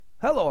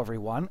Hello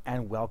everyone,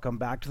 and welcome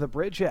back to The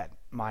Bridgehead.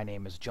 My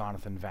name is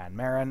Jonathan Van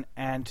Maren,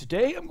 and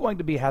today I'm going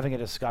to be having a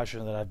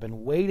discussion that I've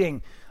been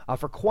waiting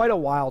for quite a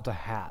while to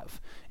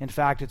have. In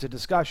fact, it's a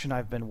discussion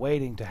I've been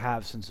waiting to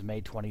have since May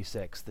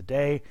 26th, the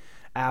day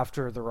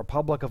after the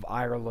Republic of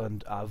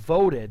Ireland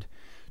voted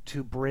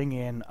to bring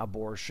in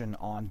abortion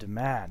on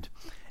demand.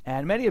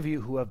 And many of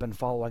you who have been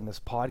following this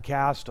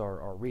podcast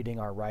or reading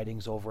our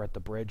writings over at The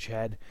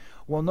Bridgehead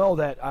will know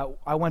that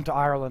I went to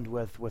Ireland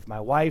with my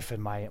wife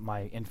and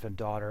my infant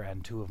daughter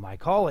and two of my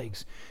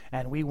colleagues.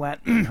 And we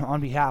went on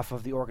behalf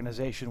of the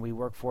organization we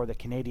work for, the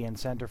Canadian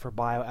Centre for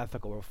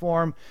Bioethical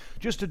Reform,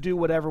 just to do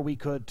whatever we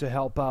could to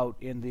help out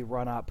in the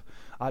run-up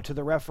to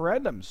the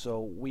referendum.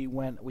 So we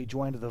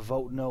joined the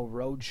Vote No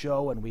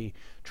Roadshow, and we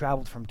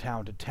traveled from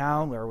town to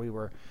town where we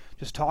were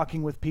just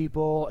talking with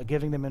people,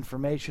 giving them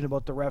information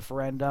about the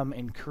referendum,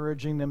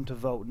 encouraging them to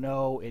vote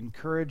no,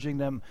 encouraging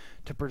them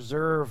to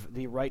preserve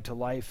the right to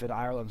life in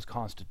Ireland's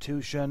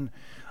constitution.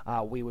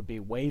 We would be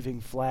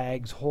waving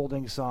flags,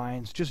 holding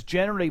signs, just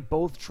generally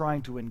both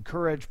trying to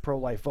encourage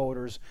pro-life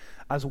voters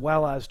as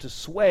well as to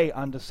sway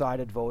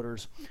undecided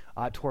voters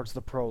towards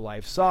the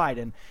pro-life side.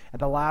 And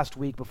the last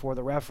week before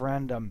the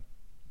referendum,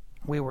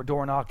 we were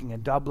door knocking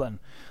in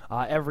Dublin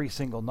every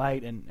single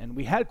night, and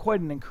we had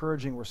quite an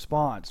encouraging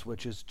response,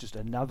 which is just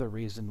another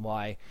reason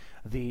why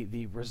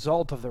the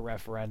result of the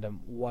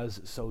referendum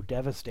was so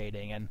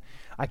devastating. And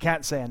I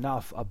can't say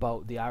enough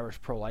about the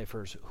Irish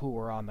pro-lifers who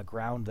were on the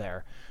ground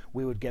there.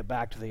 We would get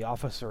back to the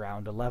office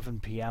around 11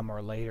 p.m.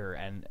 or later,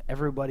 and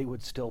everybody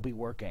would still be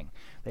working.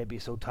 They'd be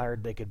so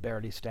tired they could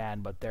barely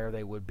stand, but there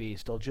they would be,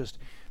 still just,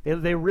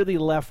 they really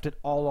left it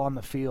all on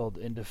the field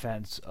in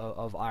defense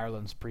of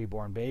Ireland's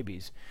preborn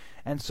babies.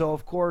 And so,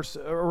 of course,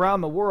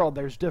 around the world,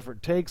 there's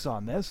different takes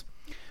on this.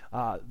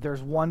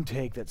 There's one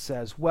take that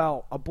says,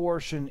 well,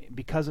 abortion,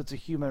 because it's a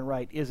human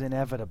right, is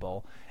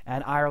inevitable,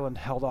 and Ireland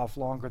held off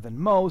longer than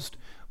most,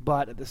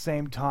 but at the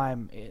same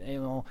time,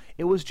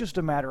 it was just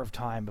a matter of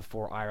time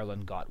before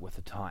Ireland got with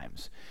the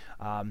times.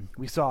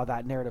 We saw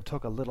that narrative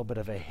took a little bit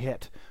of a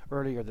hit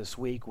earlier this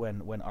week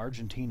when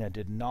Argentina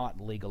did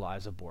not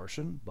legalize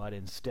abortion, but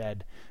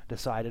instead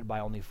decided by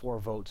only 4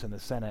 votes in the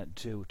Senate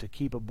to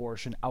keep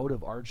abortion out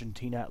of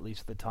Argentina, at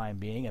least for the time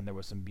being, and there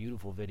were some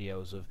beautiful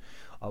videos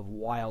of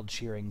wild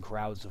cheering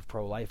crowds of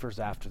pro-lifers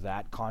after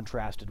that,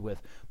 contrasted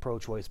with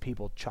pro-choice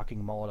people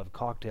chucking Molotov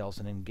cocktails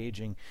and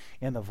engaging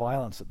in the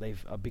violence that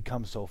they've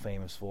become so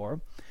famous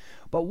for.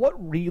 But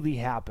what really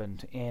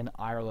happened in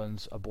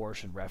Ireland's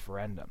abortion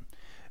referendum?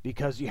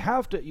 Because you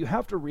have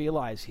to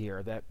realize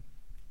here that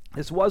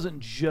this wasn't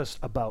just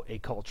about a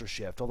culture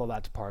shift, although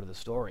that's part of the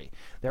story.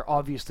 There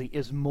obviously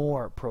is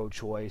more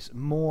pro-choice,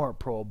 more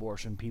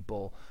pro-abortion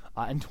people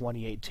in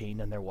 2018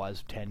 than there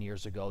was 10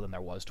 years ago, than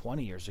there was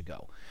 20 years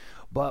ago.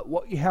 But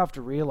what you have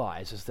to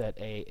realize is that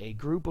a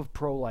group of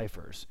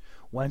pro-lifers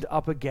went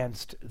up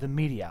against the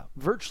media,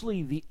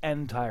 virtually the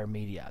entire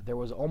media. There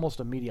was almost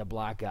a media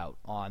blackout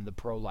on the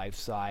pro-life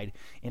side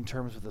in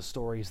terms of the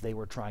stories they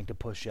were trying to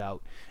push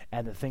out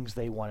and the things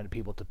they wanted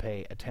people to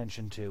pay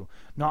attention to,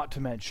 not to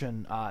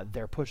mention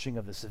their pushing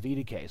of the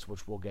Savita case,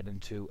 which we'll get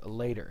into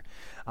later.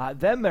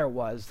 Then there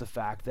was the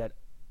fact that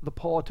the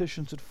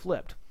politicians had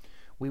flipped.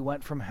 We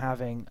went from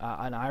having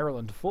an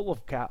Ireland full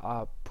of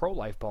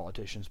pro-life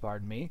politicians,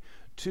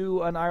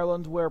 to an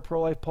Ireland where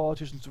pro-life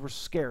politicians were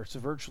scarce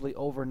virtually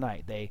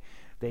overnight.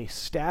 They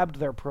stabbed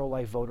their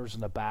pro-life voters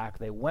in the back.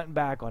 They went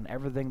back on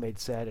everything they'd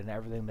said and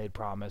everything they'd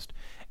promised,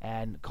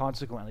 and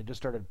consequently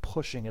just started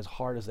pushing as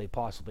hard as they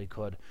possibly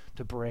could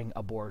to bring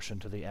abortion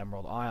to the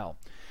Emerald Isle.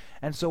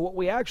 And so what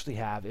we actually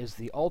have is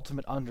the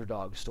ultimate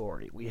underdog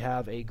story. We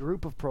have a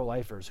group of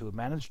pro-lifers who have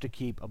managed to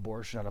keep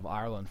abortion out of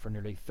Ireland for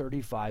nearly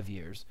 35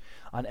 years,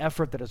 an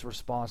effort that is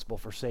responsible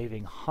for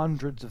saving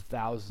hundreds of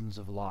thousands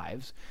of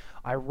lives.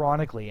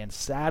 Ironically, and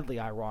sadly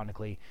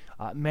ironically,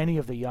 many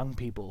of the young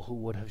people who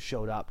would have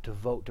showed up to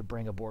vote to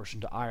bring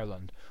abortion to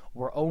Ireland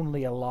were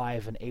only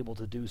alive and able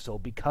to do so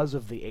because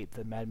of the Eighth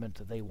Amendment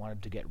that they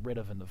wanted to get rid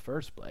of in the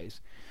first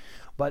place.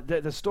 But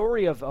the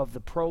story of the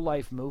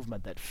pro-life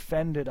movement that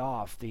fended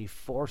off the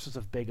forces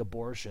of big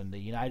abortion, the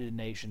United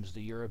Nations,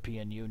 the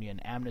European Union,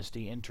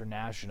 Amnesty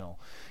International,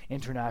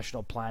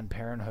 International Planned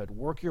Parenthood,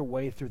 work your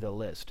way through the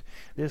list.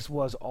 This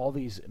was all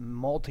these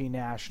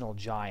multinational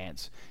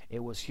giants.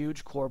 It was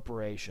huge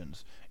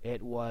corporations.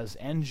 It was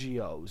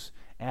NGOs.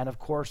 And of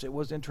course, it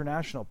was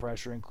international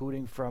pressure,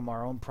 including from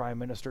our own Prime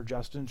Minister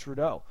Justin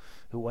Trudeau,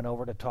 who went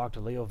over to talk to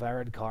Leo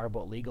Varadkar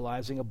about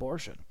legalizing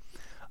abortion.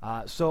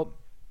 So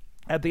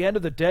at the end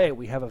of the day,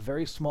 we have a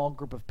very small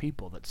group of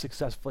people that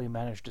successfully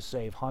managed to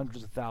save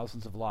hundreds of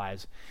thousands of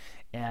lives,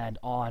 and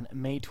on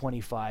May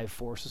 25,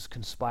 forces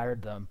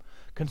conspired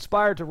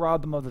to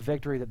rob them of the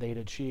victory that they had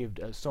achieved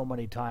so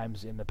many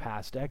times in the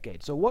past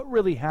decade. So what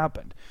really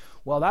happened?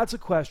 Well, that's a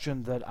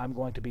question that I'm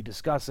going to be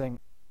discussing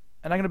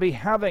And I'm going to be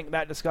having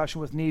that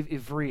discussion with Niamh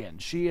Ivrian.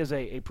 She is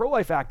a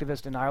pro-life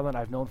activist in Ireland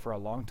I've known for a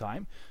long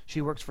time.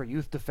 She works for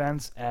Youth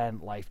Defence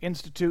and Life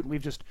Institute.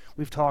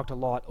 We've talked a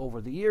lot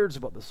over the years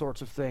about the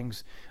sorts of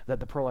things that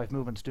the pro-life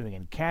movement's doing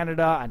in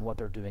Canada and what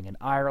they're doing in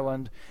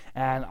Ireland.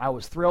 And I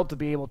was thrilled to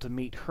be able to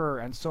meet her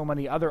and so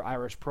many other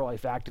Irish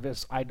pro-life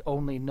activists I'd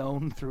only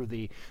known through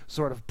the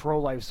sort of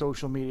pro-life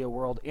social media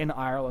world in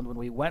Ireland when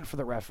we went for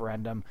the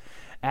referendum.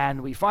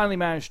 And we finally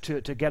managed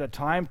to get a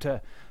time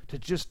to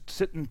just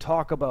sit and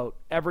talk about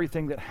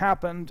everything that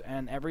happened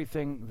and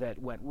everything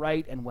that went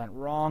right and went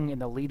wrong in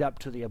the lead up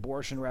to the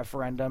abortion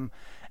referendum.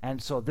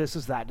 And so this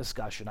is that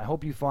discussion. I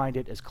hope you find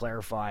it as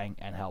clarifying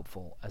and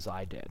helpful as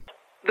I did.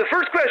 The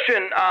first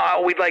question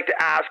we'd like to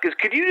ask is,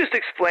 could you just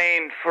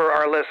explain for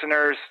our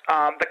listeners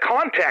the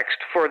context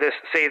for this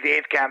Save the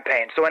Eighth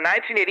campaign? So in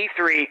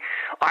 1983,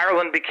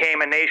 Ireland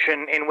became a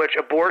nation in which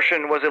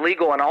abortion was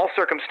illegal in all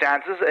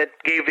circumstances. It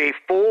gave a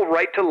full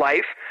right to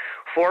life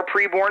for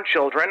preborn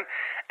children.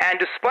 And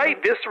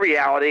despite this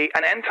reality,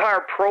 an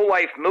entire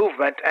pro-life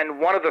movement, and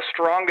one of the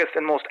strongest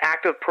and most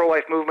active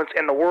pro-life movements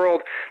in the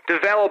world,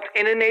 developed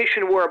in a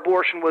nation where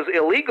abortion was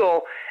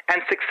illegal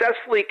and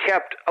successfully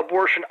kept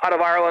abortion out of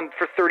Ireland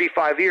for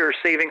 35 years,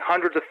 saving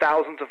hundreds of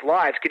thousands of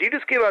lives. Could you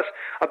just give us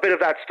a bit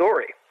of that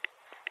story?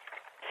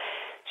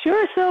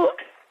 Sure. So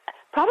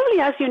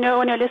probably, as you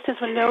know, and your listeners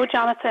will know,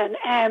 Jonathan,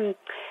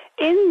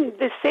 in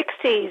the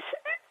 60s,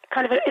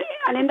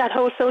 and in that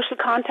whole social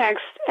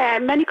context,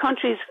 many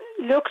countries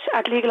looked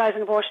at legalising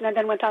abortion and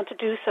then went on to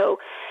do so.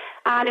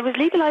 And it was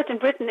legalised in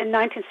Britain in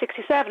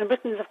 1967.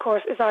 Britain, of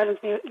course, is Ireland's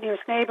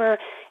nearest neighbour.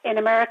 In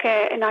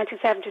America in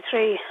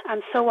 1973,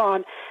 and so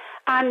on.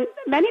 And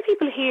many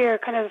people here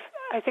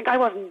I think I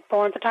wasn't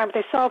born at the time, but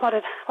they saw what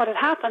had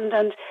happened,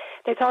 and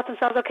they thought to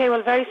themselves, okay,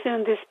 well, very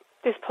soon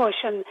this push,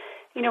 and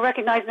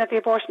recognising that the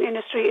abortion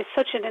industry is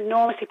such an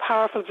enormously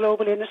powerful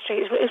global industry,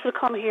 it will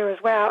come here as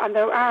well, and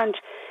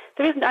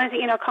there isn't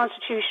anything in our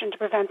constitution to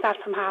prevent that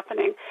from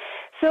happening.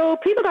 So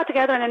people got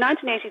together, and in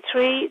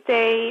 1983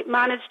 they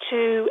managed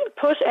to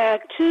put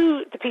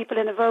to the people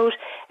in a vote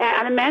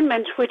an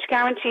amendment which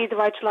guaranteed the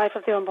right to life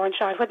of the unborn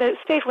child, where the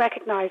state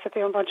recognised that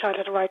the unborn child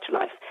had a right to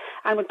life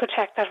and would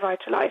protect that right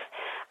to life.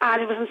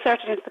 And it was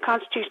inserted into the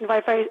constitution by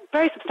a very,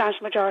 very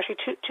substantial majority.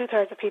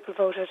 Two-thirds of people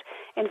voted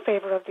in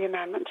favour of the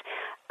amendment.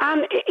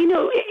 And, in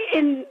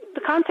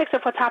the context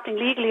of what's happening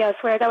legally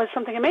elsewhere, that was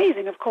something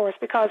amazing, of course,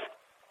 because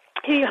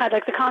here you had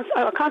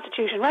a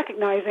constitution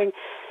recognising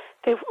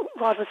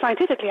what was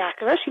scientifically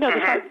accurate,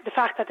 the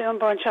fact that the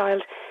unborn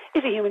child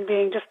is a human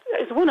being, just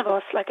is one of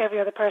us like every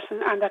other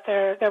person, and that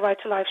their right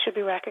to life should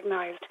be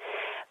recognised.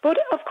 But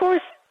of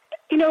course,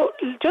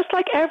 just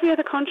like every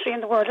other country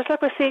in the world, just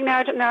like we're seeing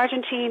now in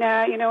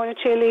Argentina, in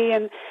Chile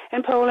and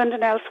in Poland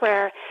and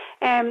elsewhere,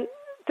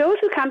 those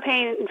who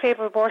campaign in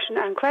favour of abortion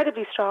are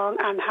incredibly strong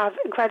and have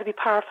incredibly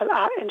powerful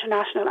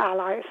international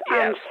allies.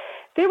 Yes. And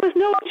there was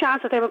no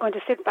chance that they were going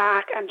to sit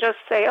back and just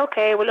say,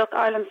 okay, well, look,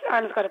 Ireland's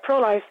got a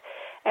pro-life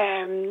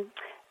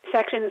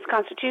section in its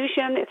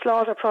constitution, its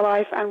laws are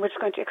pro-life, and we're just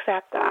going to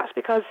accept that,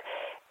 because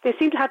they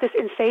seem to have this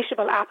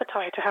insatiable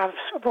appetite to have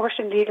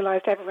abortion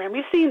legalised everywhere. And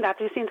we've seen that.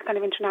 We've seen the kind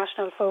of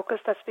international focus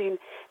that's been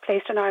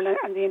placed on Ireland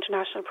and the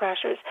international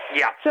pressures.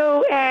 Yeah.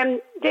 So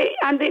the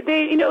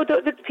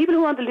people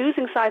who were on the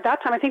losing side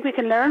that time, I think we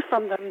can learn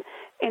from them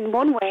in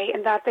one way,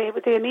 in that they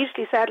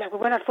immediately said, like,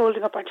 well, we're not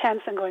folding up our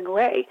tents and going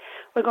away.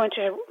 We're going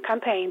to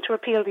campaign to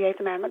repeal the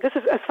Eighth Amendment. This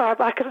is as far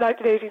back as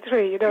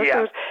 1983, Yeah.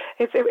 So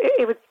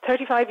it was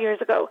 35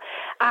 years ago.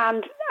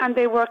 And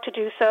they worked to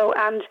do so.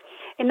 And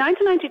in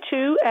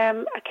 1992,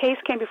 a case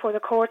came before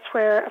the courts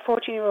where a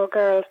 14-year-old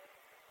girl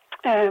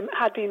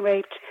had been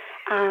raped,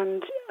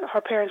 and her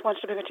parents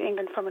wanted to bring her to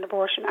England from an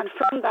abortion. And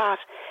from that,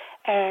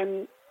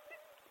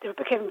 there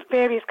became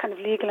various kind of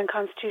legal and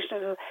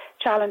constitutional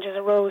challenges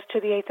arose to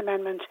the Eighth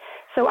Amendment.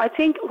 So I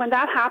think when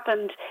that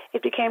happened,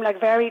 it became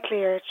very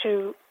clear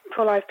to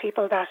pro-life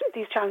people that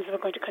these challenges were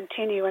going to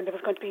continue, and there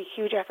was going to be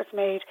huge efforts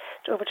made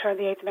to overturn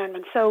the Eighth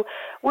Amendment. So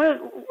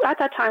at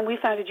that time, we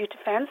founded Youth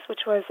Defence,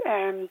 which was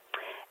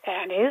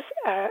and is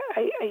a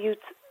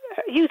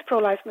youth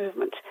pro-life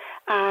movement,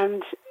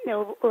 and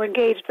we're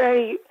engaged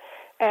very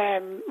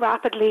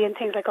rapidly in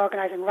things like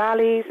organising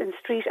rallies and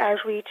street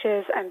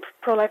outreaches and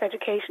pro-life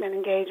education and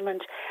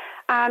engagement.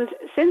 And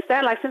since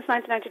then, since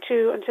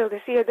 1992 until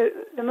this year,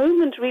 the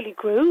movement really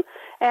grew,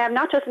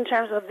 not just in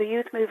terms of the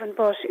youth movement,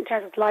 but in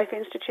terms of the Life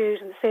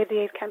Institute and the Save the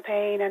Eighth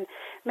campaign and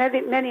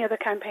many other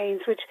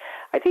campaigns, which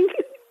I think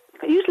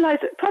utilise,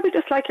 probably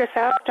just like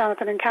yourself,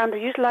 Jonathan, and Canada,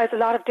 utilise a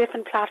lot of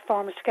different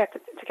platforms to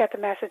get the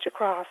message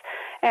across.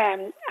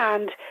 And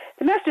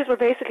the messages were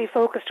basically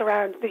focused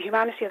around the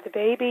humanity of the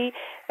baby,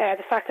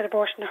 the fact that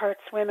abortion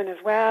hurts women as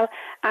well,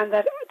 and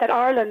that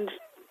Ireland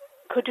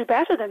could do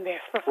better than this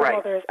for Right.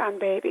 mothers and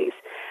babies.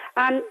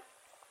 And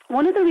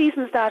one of the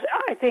reasons that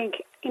I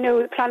think,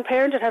 Planned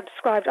Parenthood have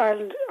described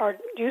Ireland, or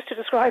used to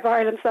describe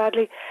Ireland,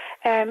 sadly,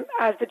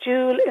 as the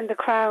jewel in the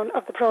crown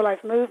of the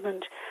pro-life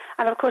movement.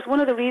 And of course, one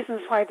of the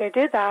reasons why they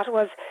did that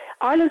was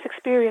Ireland's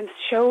experience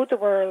showed the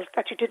world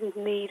that you didn't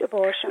need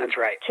abortion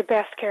to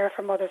best care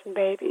for mothers and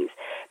babies.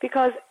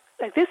 Because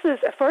this is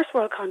a first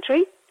world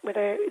country with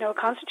a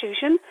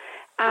constitution,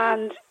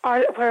 and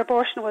where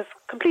abortion was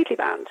completely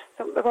banned.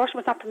 So abortion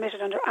was not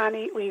permitted under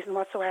any reason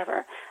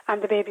whatsoever,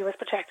 and the baby was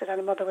protected and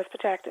the mother was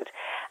protected.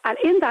 And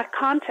in that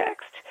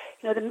context,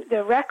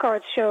 the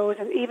records showed,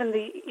 and even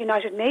the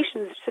United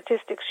Nations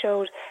statistics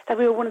showed, that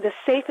we were one of the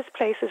safest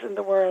places in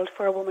the world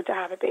for a woman to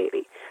have a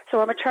baby. So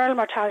our maternal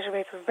mortality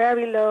rates were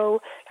very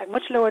low,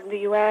 much lower than the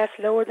US,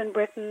 lower than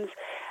Britain's.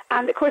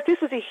 And of course, this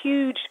was a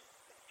huge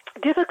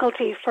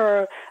difficulty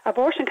for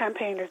abortion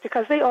campaigners,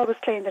 because they always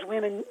claim that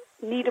women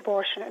need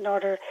abortion in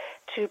order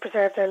to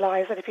preserve their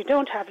lives, and if you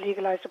don't have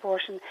legalised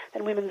abortion,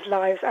 then women's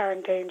lives are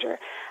in danger.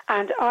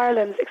 And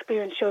Ireland's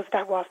experience shows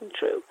that wasn't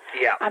true.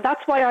 Yeah. And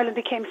that's why Ireland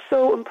became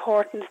so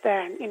important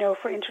then,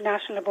 for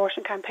international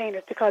abortion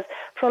campaigners, because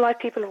pro-life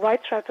people right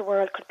throughout the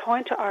world could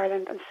point to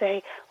Ireland and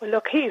say, well,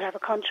 look, here you have a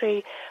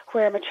country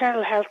where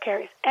maternal health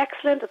care is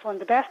excellent, it's one of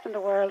the best in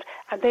the world,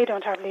 and they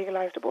don't have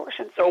legalised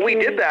abortion. So we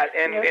did that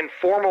in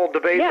formal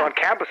debates on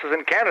campuses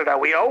in Canada.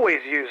 We always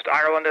used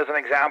Ireland as an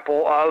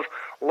example of,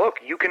 look,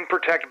 you can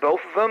protect both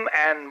of them,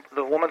 and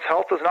the woman's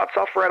health does not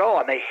suffer at all.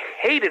 And they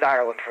hated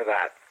Ireland for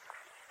that.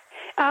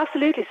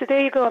 Absolutely. So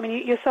there you go. I mean,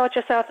 you saw it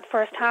yourself at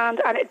first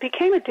hand, and it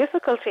became a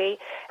difficulty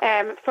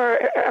for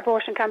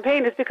abortion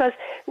campaigners, because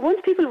once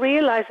people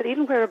realised that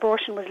even where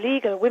abortion was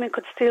legal, women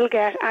could still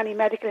get any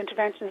medical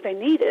interventions they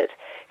needed.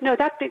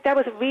 That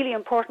was a really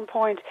important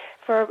point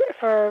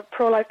for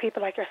pro-life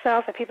people like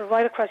yourself, and people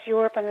right across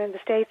Europe and in the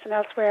States and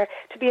elsewhere,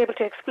 to be able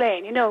to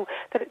explain,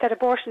 that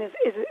abortion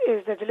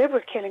is the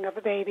deliberate killing of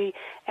a baby,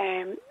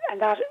 and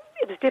that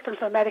it was different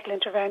from a medical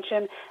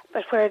intervention,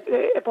 but where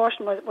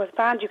abortion was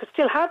banned, you could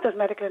still have those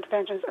medical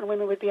interventions and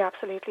women would be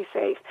absolutely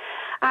safe.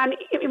 And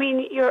I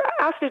mean, you're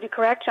absolutely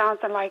correct,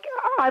 Jonathan.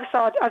 I've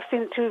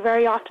seen it too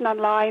very often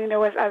online,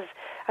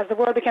 as the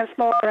world became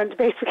smaller and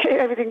debates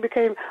everything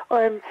became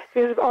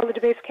visible, all the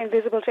debates became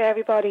visible to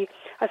everybody.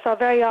 I saw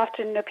very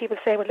often people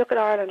say, well, look at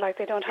Ireland,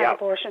 they don't have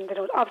abortion, they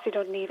obviously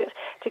don't need it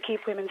to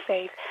keep women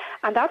safe.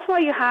 And that's why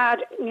you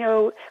had,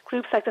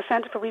 groups like the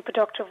Centre for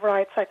Reproductive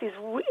Rights, like these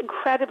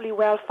incredibly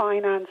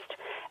well-financed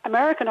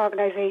American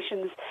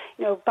organizations,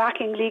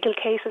 backing legal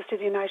cases to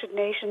the United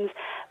Nations,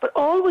 but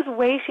always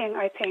waiting,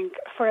 I think,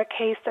 for a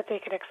case that they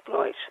could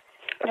exploit.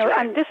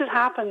 And this has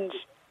happened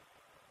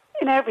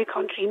in every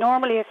country.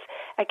 Normally it's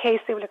a case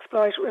they will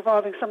exploit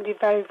involving somebody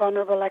very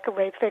vulnerable, like a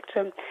rape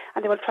victim,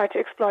 and they will try to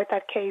exploit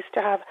that case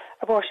to have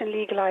abortion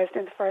legalized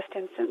in the first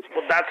instance.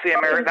 Well, that's the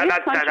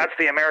that's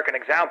the American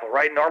example,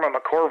 right? Norma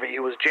McCorvey,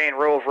 who was Jane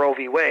Roe of Roe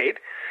v. Wade,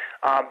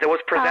 she was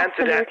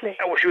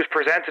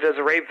presented as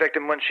a rape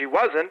victim when she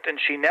wasn't, and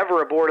she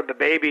never aborted the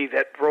baby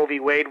that Roe v.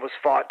 Wade was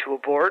fought to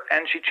abort,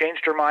 and she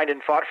changed her mind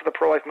and fought for the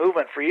pro-life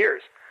movement for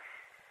years.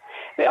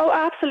 Oh,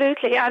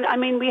 absolutely. And I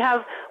mean, we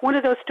have one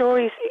of those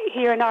stories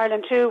here in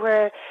Ireland too,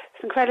 where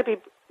this incredibly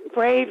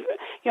brave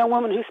young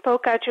woman who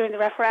spoke out during the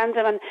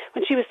referendum, and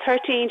when she was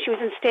 13, she was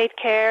in state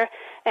care.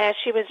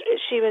 She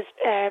was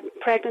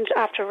pregnant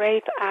after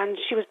rape, and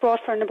she was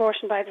brought for an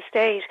abortion by the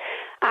state.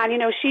 And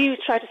she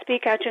tried to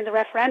speak out during the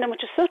referendum,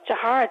 which is such a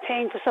hard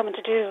thing for someone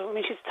to do. I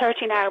mean, she's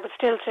 30 now, but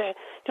still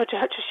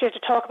to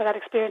talk about that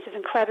experience is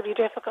incredibly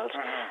difficult.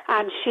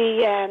 And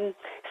she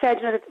said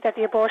that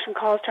the abortion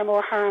caused her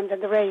more harm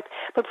than the rape.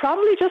 But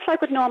probably just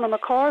like with Norma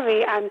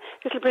McCorvey, and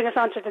this will bring us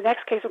on to the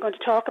next case we're going to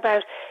talk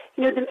about,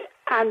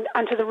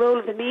 and to the role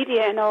of the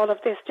media in all of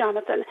this,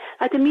 Jonathan.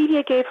 The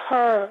media gave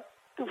her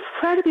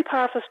incredibly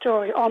powerful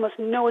story almost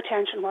no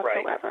attention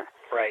whatsoever.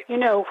 Right.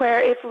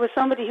 Where if it was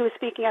somebody who was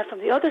speaking out from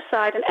the other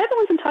side, and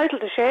everyone's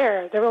entitled to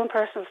share their own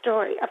personal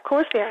story. Of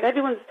course they are.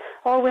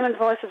 All women's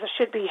voices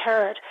should be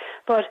heard.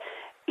 But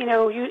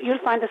you'll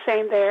find the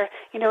same there.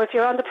 If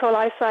you're on the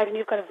pro-life side and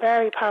you've got a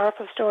very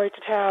powerful story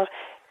to tell,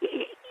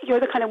 you're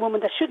the kind of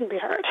woman that shouldn't be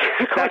heard.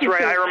 That's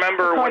right. I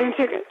remember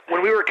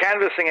when we were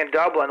canvassing in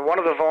Dublin, one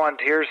of the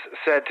volunteers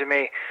said to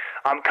me,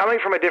 coming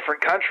from a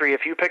different country,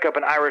 if you pick up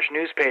an Irish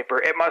newspaper,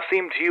 it must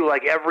seem to you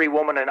like every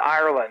woman in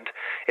Ireland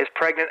is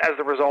pregnant as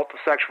the result of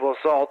sexual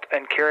assault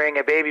and carrying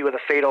a baby with a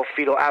fatal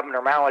fetal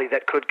abnormality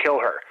that could kill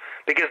her.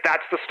 Because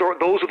that's the story.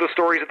 Those are the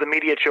stories that the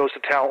media chose to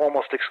tell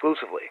almost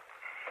exclusively.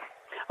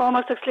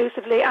 Almost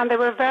exclusively. And they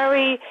were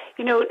very,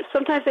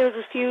 sometimes they would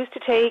refuse to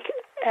take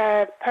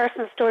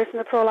personal stories from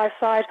the pro-life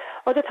side.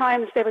 Other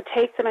times they would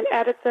take them and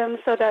edit them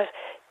so that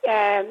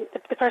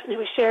the person who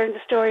was sharing the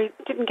story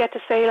didn't get to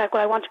say, like,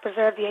 well, I want to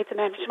preserve the Eighth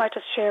Amendment. She might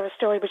just share a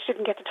story, but she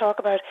didn't get to talk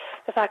about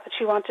the fact that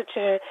she wanted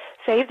to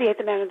save the Eighth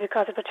Amendment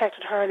because it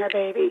protected her and her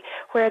baby,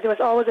 where there was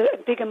always a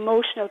big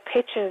emotional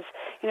pitches,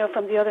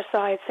 from the other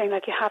side saying,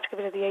 like, you have to get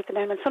rid of the Eighth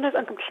Amendment, sometimes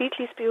on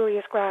completely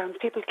spurious grounds,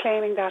 people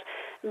claiming that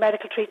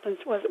medical treatment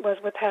was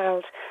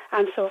withheld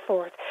and so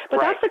forth.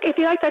 But right. That's, if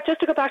you like that, just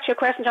to go back to your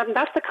question, Jonathan,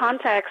 that's the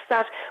context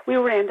that we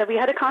were in, that we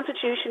had a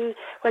constitution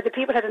where the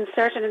people had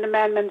inserted an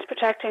amendment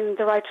protecting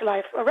the right to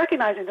life, or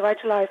recognising the right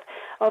to life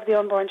of the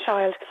unborn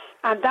child.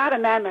 And that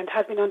amendment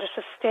has been under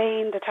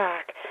sustained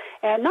attack.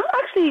 Not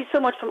actually so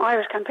much from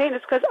Irish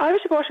campaigners, because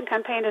Irish abortion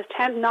campaigners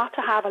tend not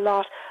to have a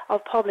lot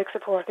of public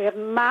support. They have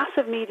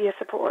massive media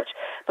support.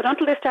 But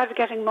until they started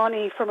getting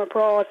money from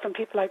abroad, from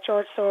people like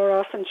George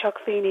Soros and Chuck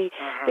Feeney,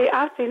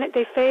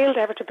 they failed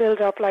ever to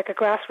build up like a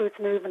grassroots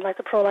movement like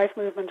the pro-life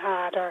movement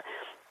had, or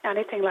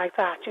anything like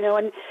that.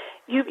 And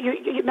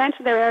you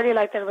mentioned there earlier,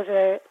 like, there was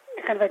a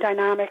kind of a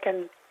dynamic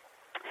and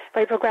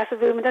very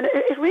progressive movement, and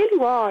it really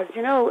was.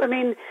 I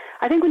mean,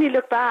 I think when you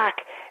look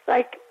back,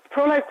 like,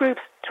 pro-life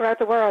groups throughout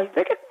the world,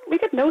 we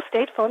get no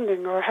state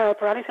funding or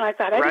help or anything like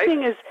that.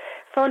 Everything is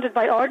funded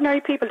by ordinary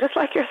people just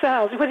like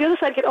yourselves, but the other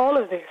side get all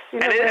of this.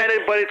 But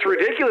it's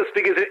ridiculous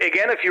because,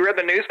 again, if you read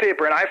the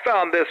newspaper, and I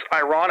found this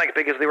ironic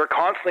because they were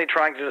constantly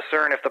trying to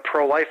discern if the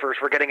pro-lifers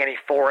were getting any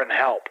foreign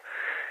help.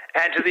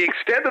 And to the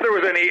extent that there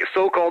was any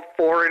so-called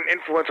foreign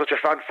influence, which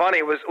I found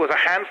funny, was a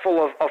handful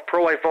of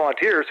pro-life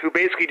volunteers who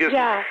basically just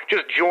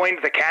joined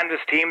the canvas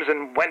teams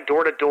and went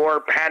door to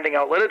door handing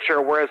out literature,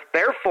 whereas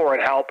their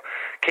foreign help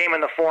came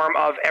in the form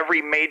of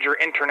every major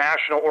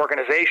international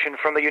organization,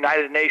 from the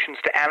United Nations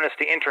to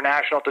Amnesty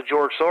International to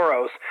George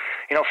Soros,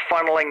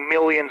 funneling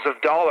millions of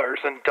dollars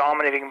and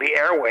dominating the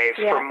airwaves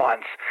for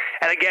months.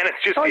 And again,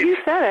 it's just... you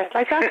said it.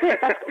 Like, that's it.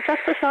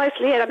 That's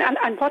precisely it.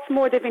 And what's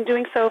more, they've been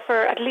doing so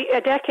for at least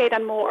a decade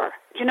and more.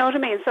 Do you know what I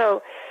mean?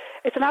 So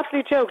it's an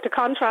absolute joke to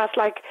contrast,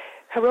 like,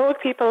 heroic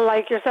people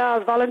like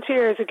yourselves,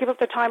 volunteers who give up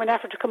their time and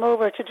effort to come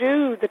over to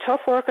do the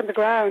tough work on the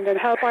ground and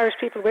help Irish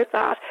people with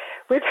that.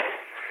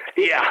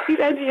 These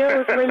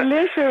NGOs were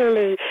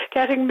literally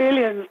getting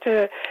millions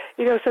to,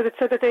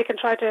 so that they can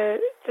try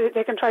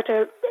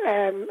to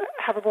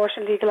have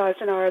abortion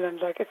legalised in Ireland.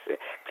 Like, it's a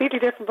completely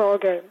different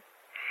ballgame.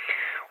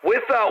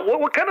 With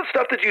what kind of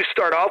stuff did you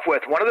start off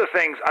with? One of the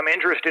things I'm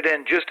interested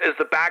in, just as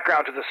the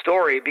background to the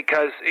story,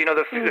 because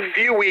the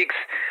few weeks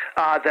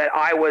that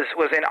I was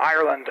in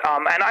Ireland,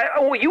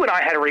 and you and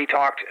I had already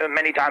talked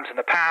many times in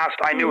the past.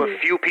 I knew a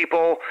few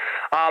people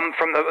from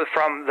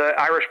the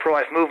Irish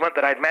pro-life movement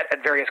that I'd met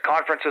at various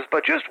conferences,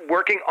 but just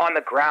working on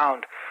the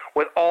ground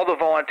with all the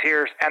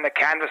volunteers and the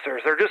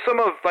canvassers, they're just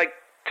some of, like,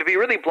 to be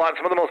really blunt,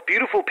 some of the most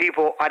beautiful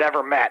people I'd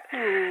ever met.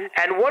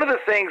 And one of the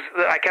things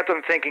that I kept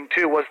on thinking,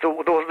 too, was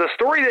the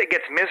story that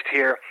gets missed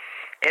here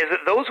is that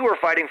those who are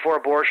fighting for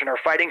abortion are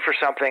fighting for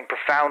something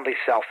profoundly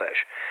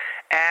selfish.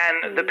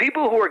 And the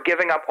people who are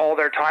giving up all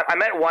their time, I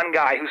met one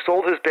guy who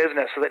sold his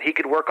business so that he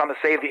could work on the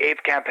Save the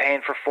Eighth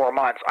campaign for 4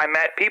 months. I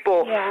met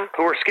people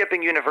who were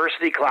skipping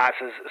university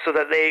classes so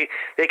that they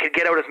could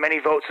get out as many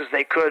votes as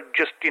they could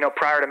just,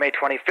 prior to May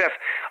 25th.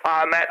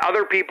 I met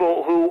other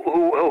people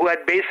who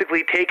had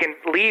basically taken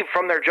leave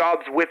from their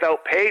jobs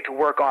without pay to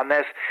work on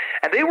this.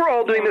 And they were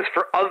all doing this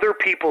for other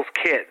people's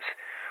kids,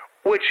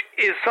 which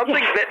is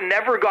something that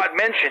never got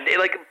mentioned.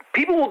 Like,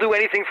 people will do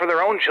anything for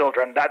their own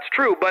children, that's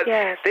true, but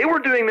they were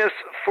doing this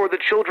for the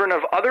children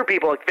of other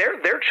people. Like,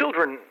 their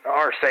children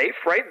are safe,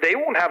 right? They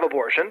won't have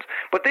abortions,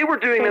 but they were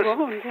doing this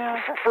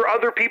for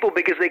other people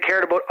because they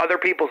cared about other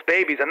people's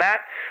babies. And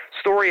that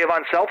story of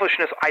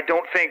unselfishness, I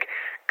don't think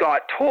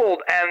got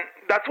told, and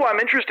that's why I'm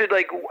interested.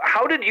 Like,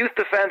 how did Youth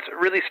Defense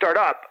really start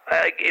up?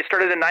 It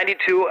started in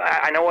 '92.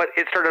 I know what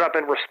it started up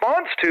in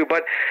response to,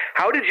 but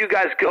how did you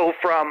guys go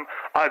from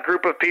a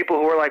group of people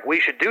who were like, we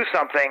should do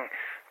something,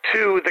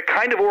 to the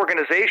kind of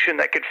organization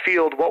that could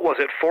field,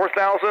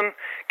 4,000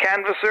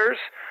 canvassers?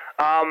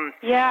 I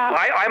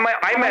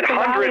met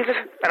hundreds,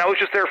 and I was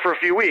just there for a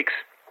few weeks.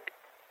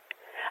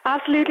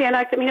 Absolutely, and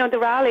the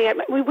rally.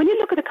 When you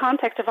look at the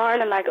context of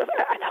Ireland, like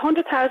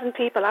 100,000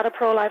 people at a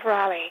pro-life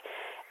rally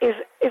is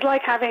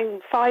like having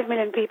 5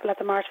 million people at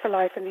the March for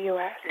Life in the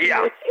US.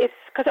 Yeah, it's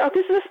because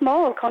this is a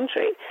small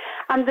country,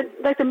 and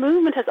the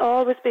movement has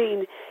always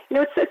been.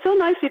 It's so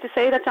nice of you to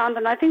say that,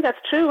 Jonathan. I think that's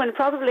true, and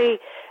probably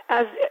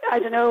as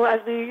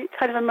we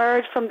kind of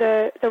emerge from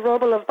the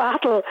rubble of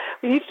battle,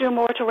 we need to do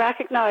more to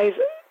recognise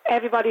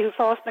everybody who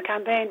fought in the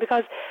campaign,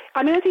 because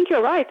I think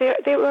you're right.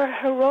 They were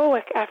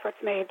heroic efforts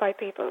made by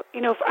people,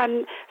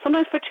 and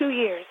sometimes for 2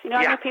 years.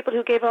 I know people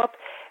who gave up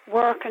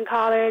work and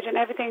college and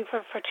everything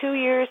for 2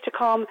 years to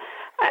come,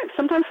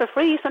 sometimes for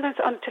free, sometimes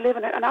to live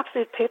in an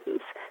absolute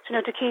pittance,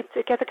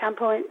 to get the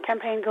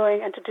campaign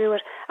going and to do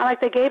it. And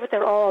they gave it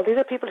their all. These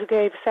are people who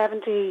gave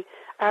 70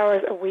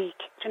 hours a week,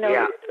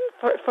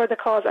 for the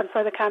cause and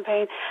for the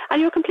campaign.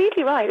 And you're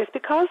completely right. It's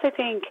because they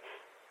think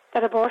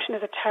that abortion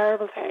is a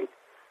terrible thing.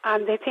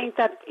 And they think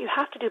that you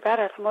have to do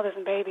better for mothers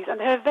and babies.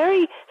 And they have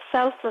very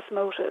selfless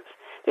motives.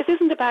 this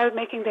isn't about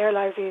making their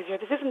lives easier.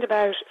 This isn't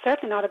about,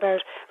 certainly not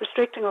about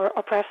restricting or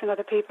oppressing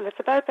other people. It's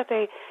about that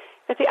they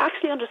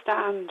actually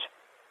understand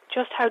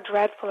just how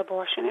dreadful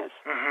abortion is.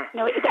 Mm-hmm.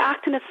 You know, the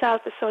act in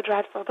itself is so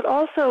dreadful, but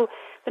also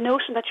the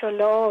notion that your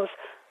laws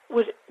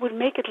would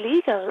make it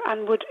legal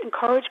and would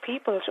encourage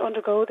people to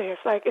undergo this,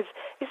 like, is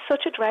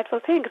such a dreadful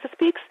thing, because it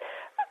speaks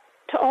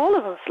to all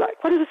of us.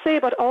 Like, what does it say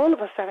about all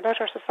of us then,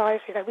 about our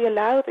society, that we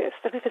allow this,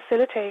 that we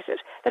facilitate it,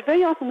 that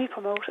very often we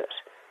promote it?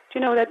 Do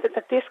you know that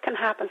this can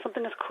happen?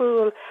 Something as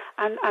cruel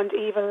and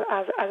evil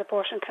as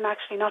abortion can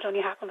actually not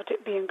only happen but to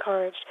be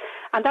encouraged.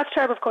 And that's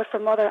terrible, of course, for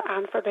mother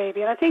and for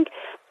baby. And I think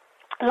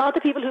a lot of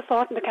the people who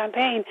fought in the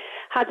campaign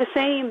had the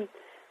same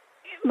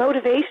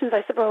motivations,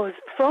 I suppose,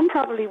 from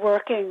probably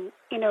working,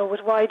 you know,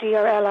 with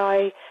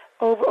YDRLI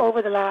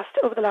over the last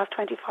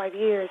 25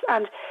 years.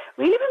 And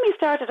really, when we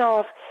started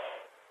off,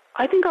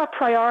 I think our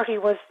priority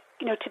was,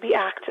 you know, to be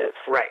active.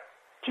 Right.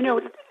 You know,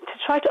 to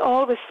try to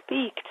always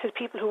speak to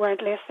people who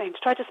weren't listening, to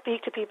try to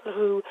speak to people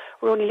who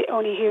were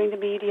only hearing the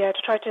media,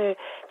 to try to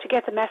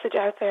get the message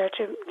out there.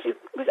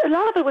 A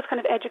lot of it was kind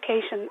of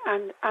education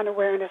and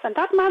awareness, and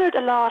that mattered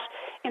a lot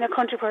in a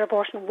country where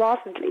abortion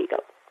wasn't legal.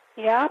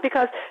 Yeah,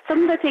 because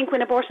sometimes I think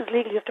when abortion is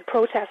legal, you have to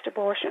protest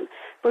abortion.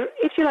 But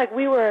if you like,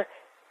 we were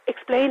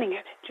explaining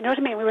it. Do you know what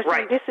I mean? We were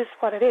saying, this is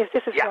what it is.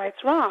 This is why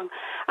it's wrong.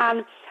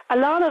 And a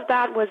lot of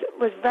that was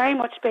very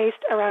much based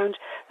around,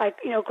 like,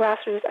 you know,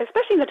 grassroots,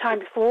 especially in the time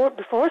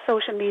before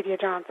social media,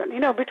 Jonathan. You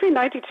know, between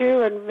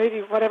 92 and maybe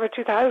whatever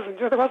 2000,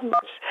 there wasn't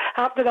much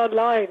happening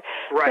online.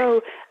 Right.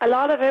 So a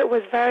lot of it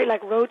was very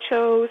like road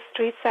shows,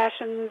 street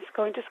sessions,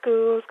 going to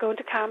schools, going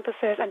to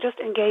campuses, and just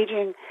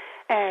engaging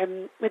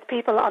with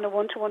people on a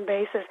one-to-one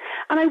basis.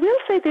 And I will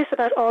say this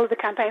about all of the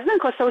campaigns. And then,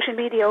 of course, social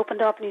media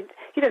opened up, and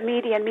you had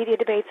media and media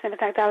debates and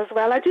everything like that as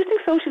well. I do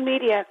think social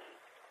media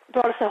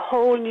brought us a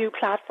whole new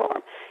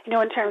platform, you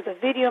know, in terms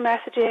of video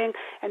messaging,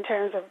 in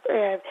terms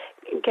of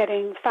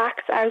getting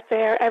facts out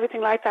there, everything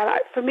like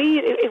that. For me,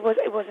 it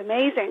was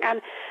amazing. And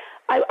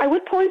I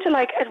would point to,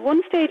 like, at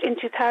one stage in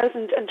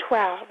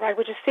 2012, right,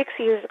 which is 6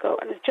 years ago,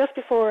 and it's just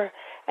before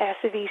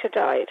Savita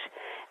died.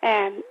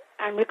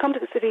 And we'll come to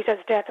the Savita's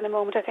death in a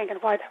moment, I think,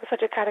 and why that was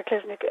such a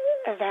cataclysmic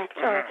event.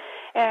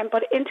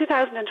 But in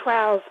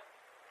 2012,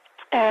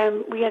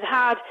 we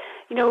had,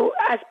 you know,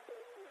 as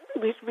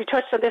we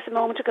touched on this a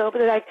moment ago,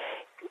 but like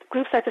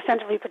groups like the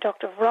Centre for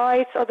Reproductive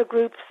Rights, other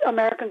groups,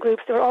 American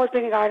groups, they were always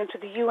bringing Ireland to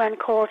the UN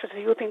Court or to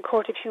the European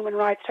Court of Human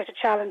Rights to try to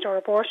challenge our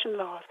abortion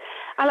laws.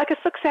 And like a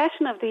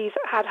succession of these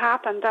had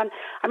happened. And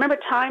I remember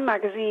Time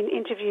magazine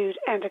interviewed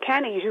Enda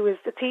Kenny, who was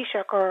the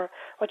Taoiseach, or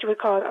what you would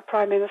call a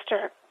Prime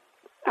Minister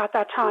at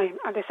that time.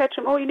 And they said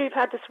to him, oh, you know, you've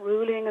had this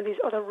ruling and these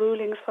other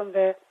rulings from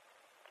the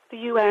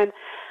UN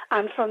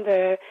and from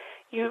the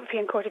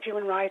European Court of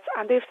Human Rights,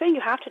 and they're saying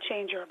you have to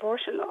change your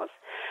abortion laws.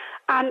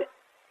 And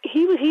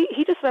he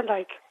just went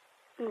like,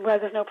 well,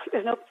 there's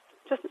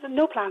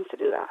no plans to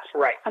do that.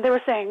 Right. And they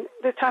were saying,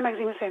 the Time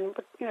magazine was saying,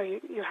 but you know,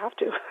 you have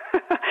to.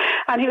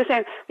 And he was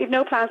saying, we've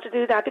no plans to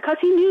do that, because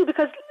he knew,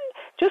 because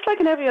just like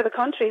in every other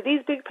country,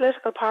 these big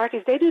political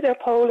parties, they do their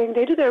polling,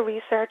 they do their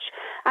research,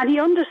 and he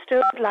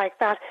understood like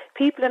that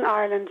people in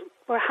Ireland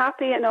were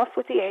happy enough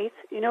with the 8th,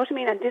 you know what I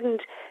mean, and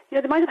didn't, you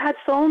know, they might have had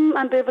some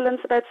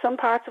ambivalence about some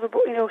parts of,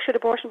 you know, should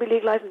abortion be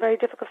legalised in very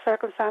difficult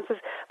circumstances,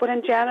 but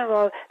in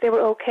general, they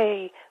were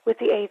okay with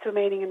the 8th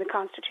remaining in the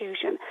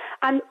Constitution.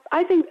 And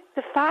I think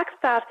the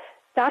fact that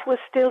that was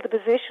still the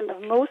position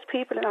of most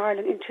people in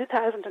Ireland in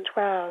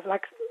 2012,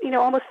 like, you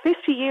know, almost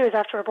 50 years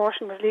after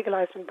abortion was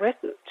legalised in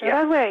Britain,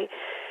 that way,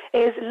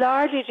 is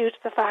largely due to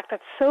the fact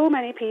that so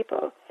many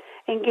people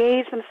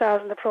engaged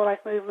themselves in the pro-life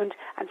movement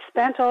and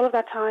spent all of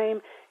that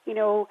time, you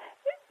know,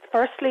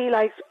 firstly,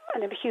 like,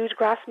 in huge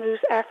grassroots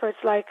efforts,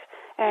 like,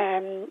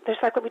 there's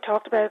like what we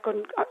talked about,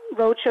 going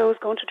road shows,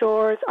 going to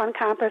doors, on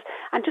campus,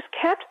 and just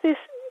kept this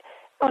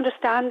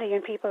understanding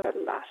in people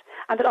and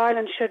that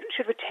Ireland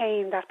should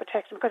retain that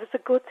protection, because it's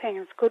a good thing,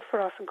 and it's good for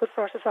us and good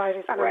for our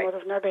societies and our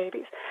mothers and our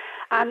babies.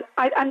 And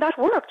that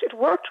worked. It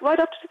worked right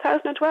up to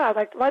 2012,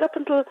 like right up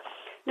until,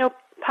 you know,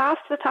 past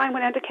the time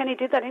when Enda Kenny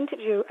did that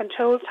interview and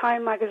told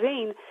Time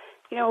magazine,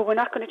 you know, we're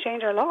not going to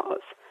change our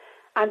laws.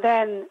 And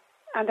then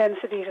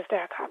Savita's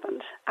death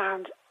happened,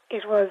 and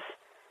it was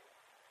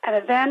an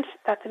event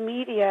that the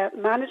media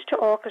managed to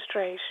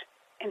orchestrate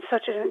in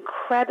such an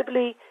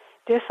incredibly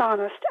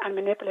dishonest and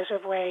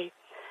manipulative way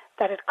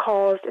that it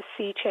caused a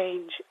sea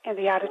change in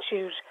the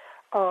attitude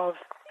of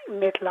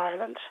Middle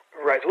Ireland.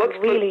 Right. So let's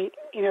really,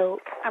 you know,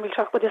 and we'll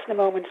talk about this in a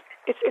moment.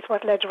 It's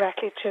what led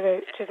directly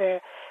to the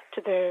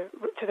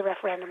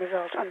referendum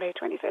result on May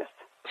 25th.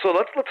 So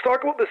let's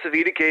talk about the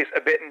Savita case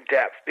a bit in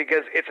depth,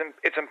 because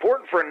it's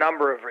important for a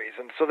number of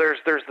reasons. So there's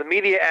the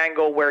media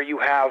angle, where you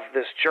have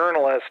this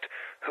journalist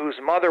whose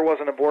mother was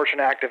an abortion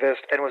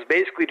activist and was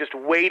basically just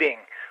waiting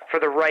for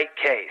the right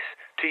case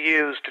to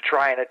use to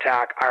try and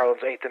attack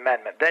Ireland's 8th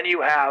Amendment. Then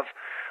you have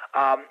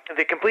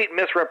the complete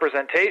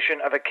misrepresentation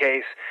of a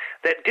case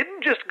that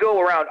didn't just go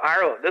around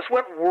Ireland. This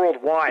went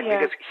worldwide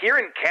because here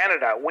in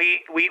Canada,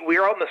 we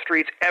are out in the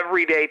streets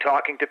every day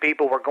talking to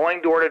people. We're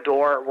going door to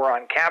door. We're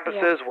on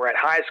campuses. We're at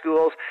high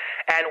schools.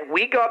 And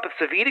we got the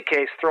Savita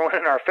case thrown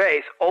in our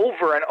face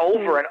over and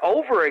over and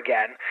over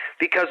again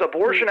because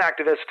abortion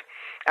activists,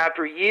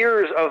 after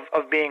years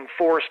of being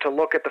forced to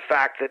look at the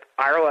fact that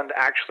Ireland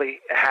actually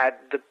had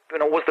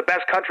was the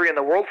best country in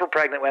the world for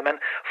pregnant women,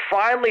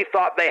 finally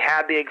thought they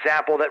had the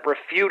example that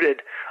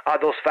refuted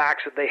those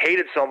facts that they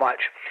hated so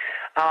much.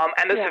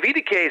 And the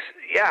Savita case,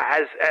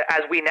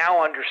 as we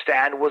now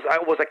understand,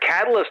 was a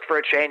catalyst for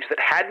a change that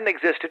hadn't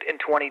existed in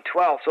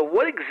 2012. So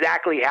what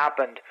exactly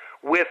happened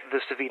with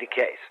the Savita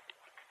case?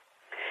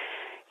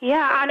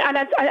 Yeah, and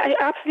I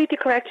absolutely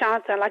correct,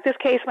 Jonathan. Like, this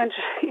case went,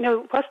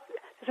 there's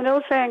an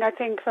old saying, I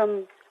think,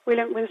 from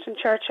Winston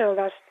Churchill,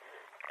 that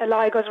a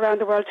lie goes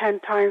around the world 10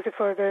 times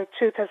before the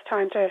truth has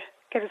time to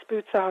get its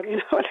boots on.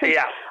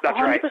 Yeah, that's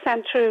 100%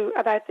 right. true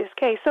about this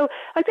case. So,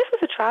 this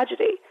was a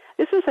tragedy.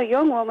 This was a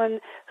young woman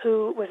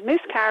who was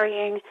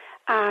miscarrying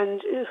and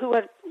who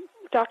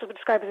doctors would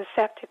describe as a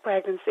septic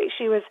pregnancy.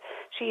 She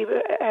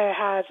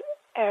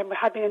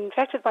had been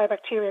infected by a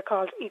bacteria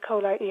called E.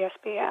 coli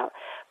ESBL,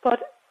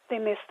 but they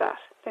missed that.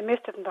 They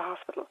missed it in the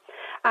hospital.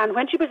 And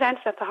when she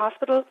presented at the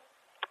hospital,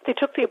 they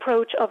took the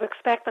approach of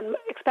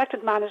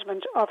expectant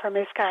management of her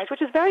miscarriage,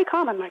 which is very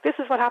common. Like, this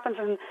is what happens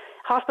in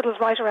hospitals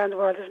right around the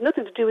world. There's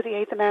nothing to do with the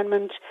Eighth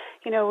Amendment,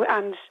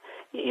 and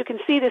you can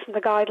see this in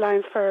the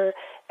guidelines for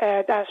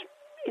that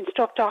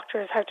instruct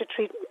doctors how to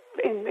treat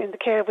in the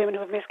care of women who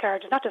have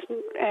miscarriages, not just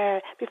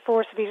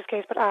before Savita's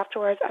case, but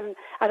afterwards, and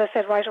as I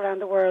said, right around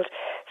the world.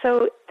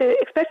 So the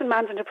expectant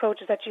management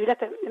approach is that you let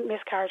the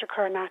miscarriage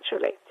occur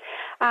naturally.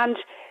 And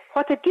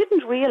what they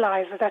didn't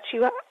realise was that she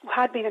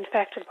had been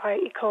infected by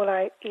E.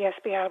 coli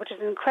ESBL, which is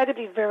an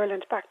incredibly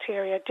virulent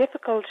bacteria,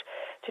 difficult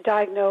to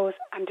diagnose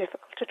and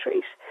difficult to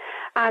treat.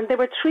 And there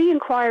were 3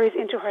 inquiries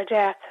into her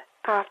death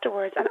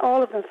afterwards, and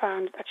all of them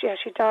found that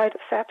she died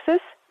of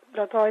sepsis,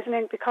 blood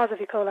poisoning, because of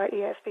E. coli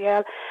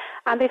ESBL.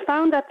 And they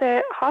found that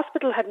the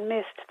hospital had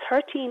missed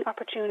 13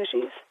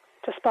 opportunities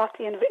to spot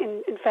the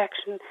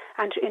infection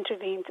and to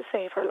intervene to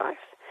save her life.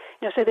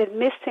 So they'd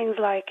missed things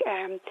like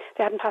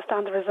they hadn't passed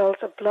on the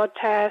results of blood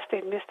tests.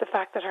 They'd missed the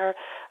fact that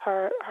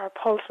her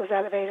pulse was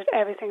elevated,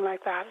 everything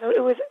like that. So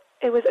it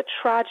was a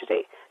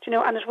tragedy,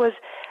 and it was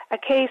a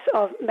case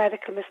of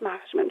medical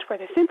mismanagement where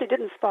they simply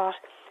didn't spot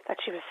that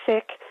she was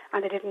sick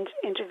and they didn't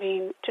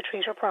intervene to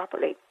treat her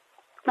properly.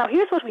 Now,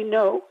 here's what we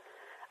know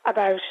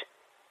about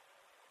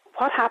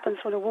what happens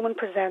when a woman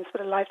presents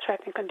with a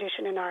life-threatening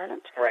condition in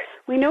Ireland. Right.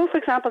 We know, for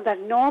example,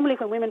 that normally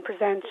when women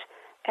present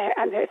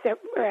and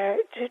they're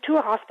to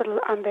a hospital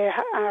and they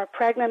are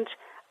pregnant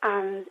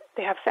and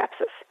they have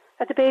sepsis,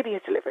 that the baby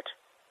is delivered.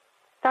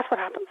 That's what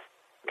happens.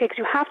 Okay, because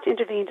you have to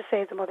intervene to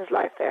save the mother's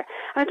life there.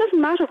 And it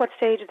doesn't matter what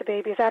stage of the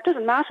baby is at. It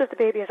doesn't matter if the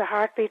baby has a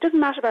heartbeat. It doesn't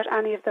matter about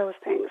any of those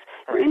things.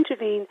 You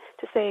intervene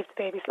to save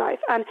the baby's life.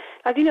 And,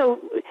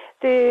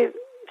 the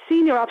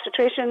senior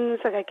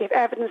obstetricians, they gave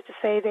evidence to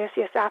say this.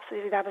 Yes,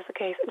 absolutely, that was the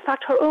case. In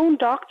fact, her own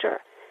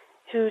doctor,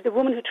 the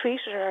woman who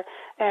treated her,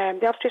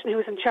 the obstetrician who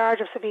was in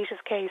charge of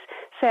Savita's case,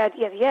 said,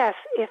 yes,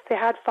 if they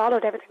had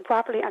followed everything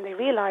properly and they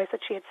realised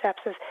that she had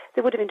sepsis,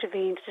 they would have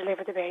intervened to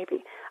deliver the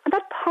baby. And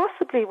that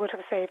possibly would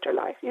have saved her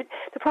life.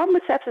 The problem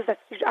with sepsis is that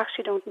you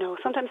actually don't know.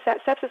 Sometimes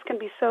sepsis can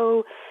be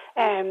so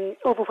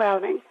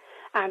overwhelming,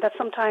 and that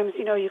sometimes,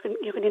 you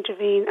can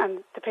intervene and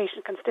the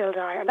patient can still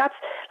die. And that's,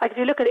 like, if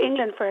you look at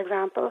England, for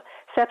example,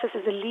 sepsis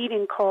is the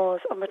leading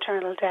cause of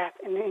maternal death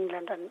in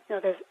England, and,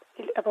 there's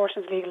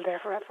abortion is legal there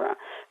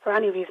for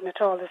any reason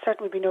at all. There's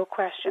certainly be no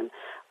question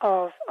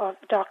of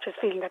doctors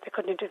feeling that they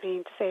couldn't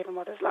intervene to save a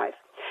mother's life.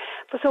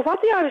 But so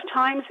what the Irish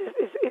Times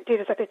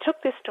did is that they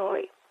took this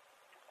story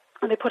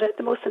and they put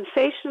the most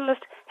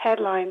sensationalist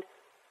headline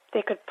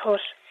they could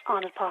put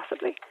on it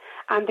possibly.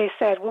 And they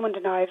said, woman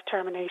denied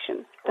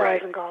termination,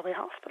 died in Galway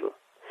Hospital.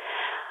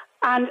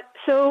 And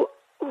so,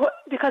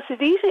 because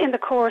Savita, in the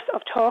course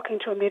of talking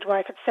to a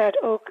midwife, had said,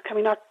 can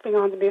we not bring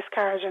on the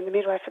miscarriage? And the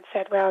midwife had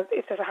said, well,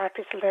 if there's a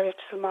heartbeat still there, we have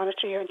to still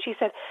monitor you. And she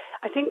said,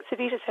 I think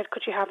Savita said,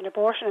 could you have an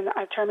abortion and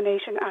a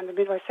termination? And the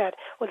midwife said,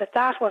 well,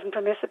 that wasn't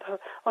permissible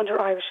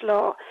under Irish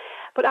law.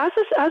 But as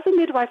the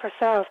midwife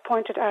herself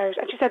pointed out,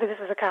 and she said that this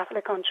was a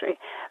Catholic country,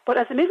 but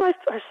as the midwife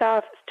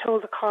herself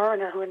told the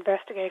coroner who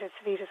investigated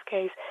Savita's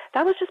case,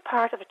 that was just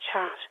part of a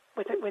chat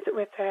with a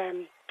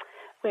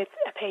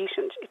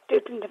patient. It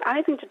didn't have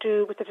anything to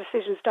do with the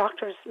decisions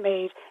doctors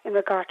made in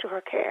regard to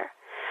her care.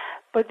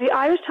 But the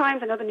Irish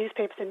Times and other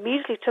newspapers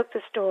immediately took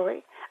the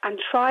story and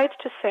tried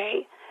to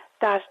say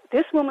that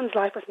this woman's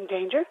life was in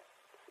danger,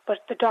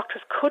 but the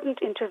doctors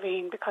couldn't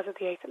intervene because of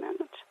the Eighth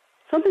Amendment.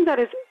 Something that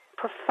is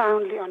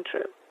profoundly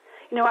untrue.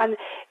 And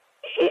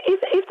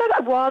if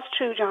that was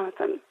true,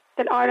 Jonathan,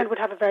 then Ireland would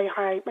have a very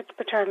high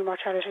maternal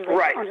mortality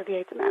rate under the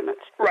Eighth Amendment.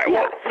 Right.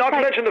 Yeah. Well, not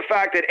to mention the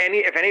fact that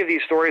if any of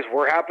these stories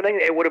were happening,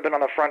 it would have been on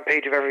the front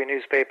page of every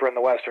newspaper in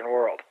the Western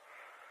world.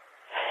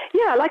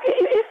 Yeah, like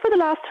if for the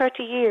last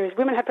 30 years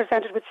women had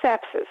presented with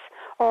sepsis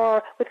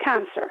or with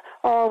cancer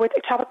or with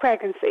ectopic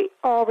pregnancy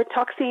or with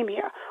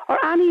toxemia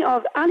or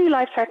any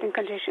life-threatening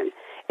condition,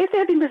 if they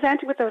had been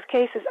presenting with those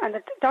cases and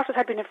the doctors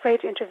had been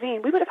afraid to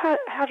intervene, we would have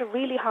had a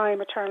really high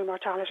maternal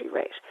mortality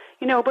rate.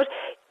 But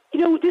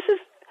this is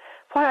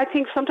why I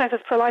think sometimes as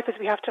pro-lifers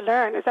we have to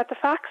learn is that the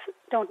facts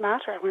don't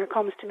matter when it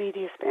comes to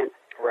media spin.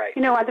 Right.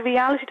 And the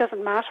reality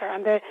doesn't matter.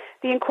 And the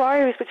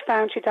inquiries which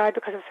found she died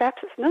because of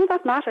sepsis, none of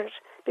that mattered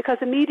because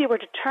the media were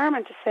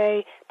determined to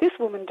say this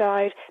woman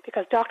died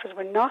because doctors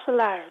were not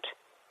allowed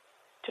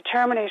to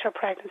terminate her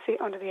pregnancy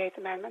under the Eighth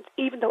Amendment,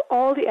 even though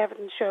all the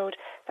evidence showed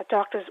that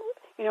doctors,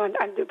 and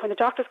when the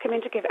doctors came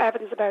in to give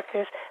evidence about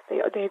this,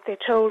 they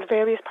told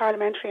various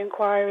parliamentary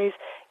inquiries,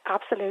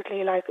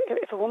 absolutely, like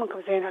if a woman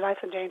comes in, her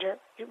life's in danger,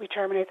 we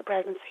terminate the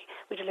pregnancy,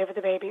 we deliver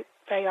the baby.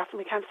 Very often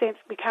we can't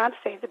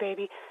save the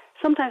baby.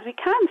 Sometimes we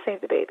can save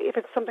the baby. If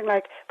it's something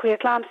like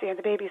preeclampsia and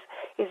the baby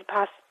is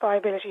past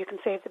viability, you can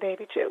save the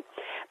baby too.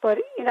 But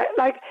as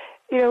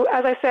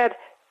I said,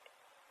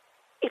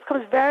 it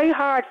becomes very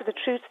hard for the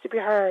truth to be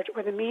heard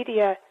when the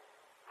media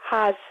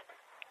has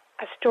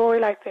a story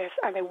like this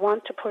and they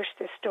want to push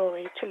this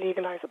story to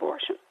legalize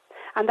abortion.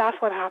 And that's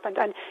what happened.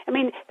 And I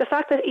mean, the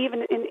fact that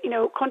even in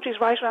countries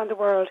right around the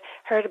world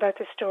heard about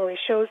this story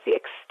shows the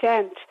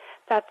extent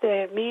that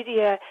the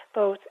media,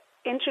 both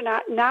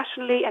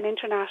nationally and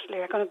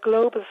internationally, like on a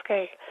global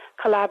scale,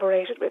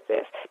 collaborated with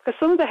this. Because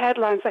some of the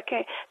headlines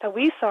that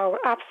we saw were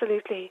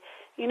absolutely,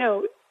 they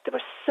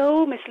were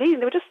so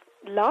misleading. They were just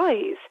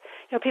lies.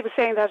 People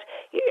saying that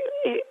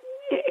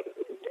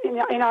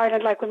in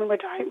Ireland, like, women were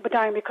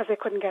dying because they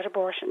couldn't get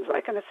abortions,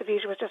 and that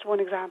Savita was just one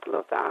example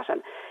of that,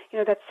 and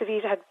that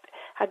Savita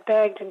had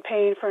begged in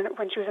pain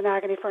when she was in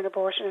agony for an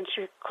abortion and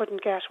she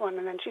couldn't get one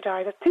and then she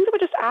died. Things that were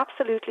just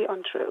absolutely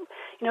untrue.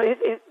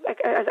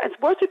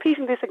 It's worth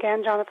repeating this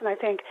again, Jonathan, I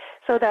think,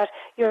 so that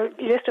your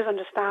listeners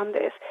understand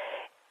this.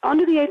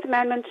 Under the Eighth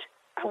Amendment,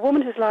 a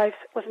woman whose life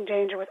was in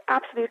danger was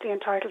absolutely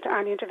entitled to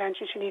any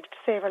intervention she needed to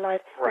save her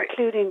life, right,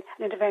 including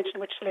an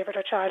intervention which delivered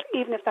her child,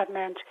 even if that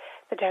meant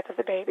the death of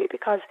the baby,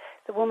 because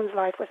the woman's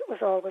life was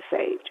always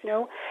saved,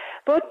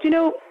 But,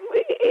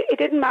 it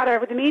didn't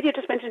matter. The media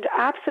just went into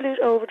absolute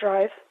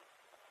overdrive.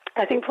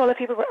 I think a lot of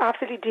people were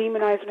absolutely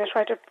demonized when I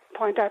tried to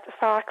point out the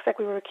facts, like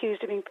we were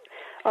accused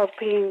of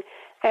being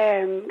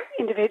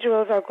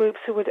individuals or groups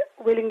who would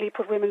willingly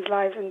put women's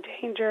lives in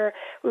danger.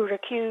 We were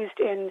accused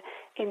in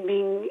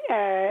being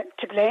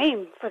to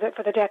blame for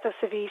the death of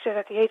Savita,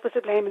 that the Eighth was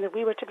to blame and that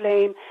we were to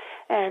blame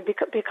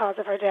because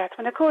of her death.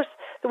 When of course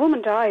the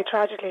woman died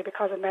tragically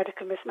because of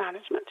medical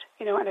mismanagement,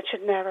 and it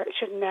should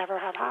never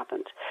have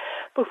happened.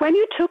 But when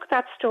you took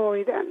that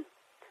story, then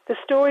the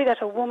story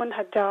that a woman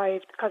had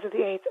died because of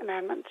the Eighth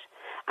Amendment,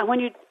 and when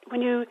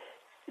you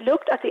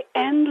looked at the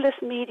endless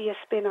media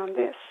spin on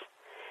this,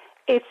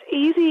 it's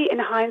easy in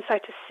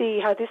hindsight to see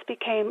how this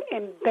became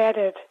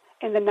embedded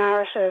in the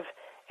narrative,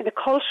 in the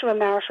cultural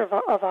narrative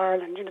of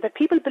Ireland. That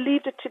people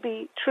believed it to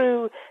be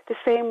true the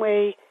same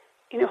way,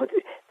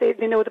 they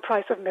know the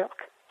price of milk.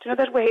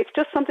 That way? It's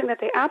just something that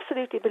they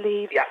absolutely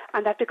believe, yeah,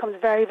 and that becomes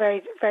very,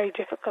 very, very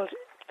difficult,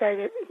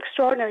 very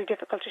extraordinarily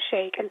difficult to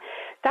shake. And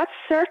that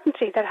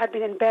certainty that had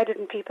been embedded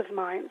in people's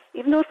minds,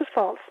 even though it was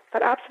false,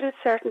 that absolute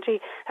certainty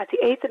that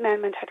the Eighth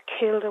Amendment had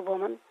killed a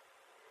woman,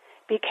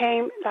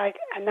 became like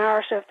a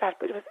narrative that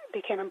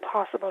became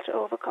impossible to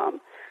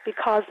overcome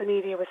because the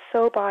media was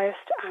so biased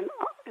and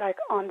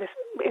on this,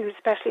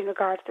 especially in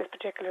regard to this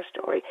particular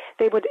story.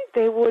 They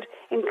would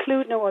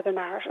include no other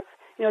narrative.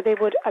 They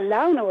would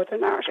allow no other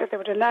narrative. They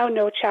would allow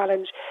no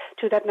challenge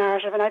to that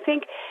narrative. And I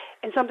think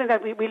in something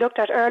that we looked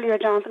at earlier,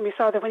 Jonathan, we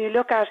saw that when you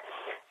look at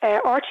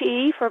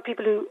RTE, for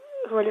people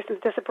who are listening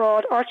to this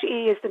abroad,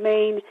 RTE is the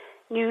main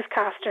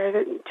newscaster,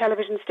 the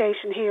television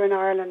station here in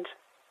Ireland.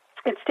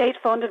 It's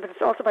state-funded, but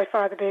it's also by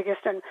far the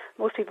biggest, and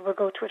most people will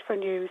go to it for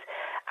news.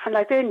 And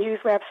like their news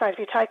website, if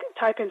you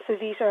type in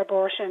Savita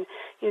abortion,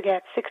 you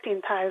get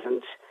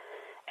 16,000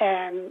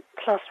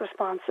 plus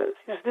responses.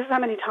 So this is how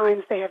many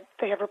times they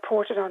have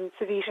reported on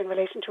Savita in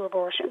relation to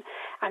abortion.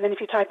 And then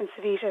if you type in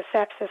Savita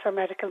sepsis or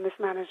medical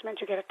mismanagement,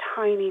 you get a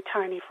tiny,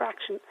 tiny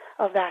fraction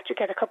of that. You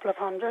get a couple of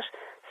hundred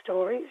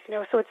stories.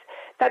 So it's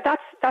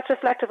that's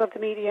reflective of the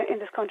media in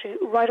this country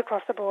right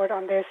across the board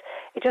on this.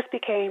 It just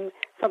became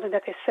something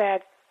that they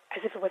said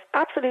as if it was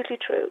absolutely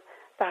true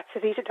that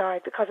Savita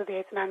died because of the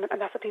Eighth Amendment,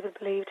 and that's what people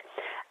believed.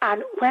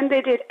 And when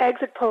they did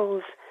exit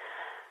polls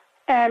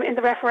in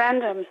the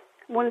referendum,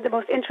 one of the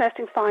most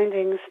interesting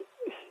findings,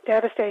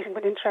 devastating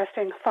but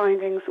interesting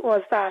findings,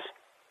 was that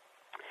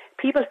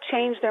people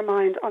changed their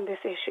mind on this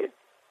issue.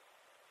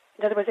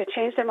 In other words, they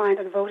changed their mind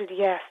and voted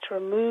yes to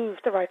remove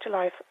the right to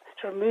life,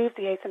 to remove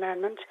the Eighth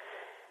Amendment,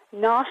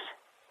 not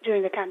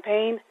during the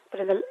campaign,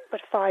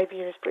 but 5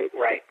 years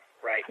previously. Right.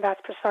 And that's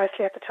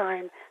precisely at the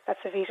time that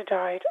Savita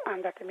died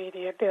and that the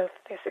media built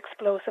this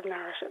explosive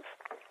narrative,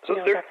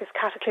 that this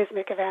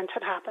cataclysmic event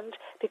had happened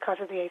because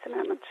of the Eighth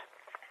Amendment.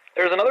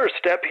 There's another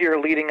step here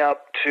leading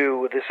up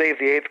to the Save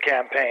the Eighth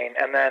campaign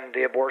and then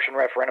the abortion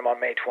referendum on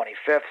May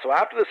 25th. So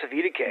after the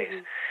Savita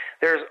case,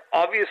 there's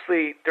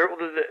obviously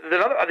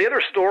the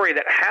other story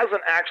that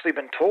hasn't actually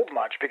been told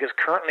much, because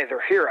currently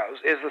they're heroes,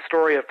 is the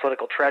story of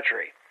political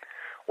treachery,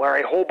 where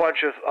a whole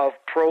bunch of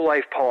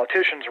pro-life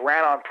politicians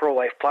ran on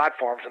pro-life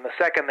platforms, and the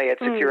second they had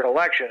secured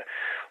election,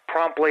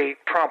 promptly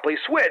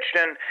switched.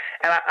 And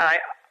I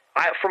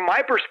from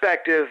my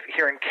perspective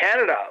here in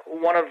Canada,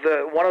 one of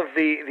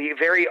the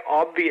very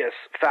obvious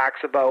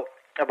facts about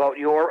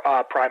your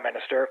Prime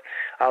Minister,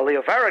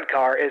 Leo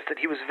Varadkar, is that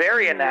he was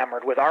very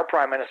enamored with our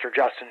Prime Minister,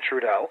 Justin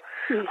Trudeau.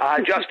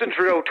 Justin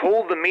Trudeau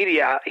told the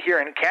media here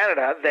in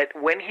Canada that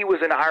when he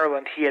was in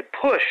Ireland, he had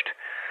pushed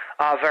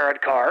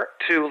Varadkar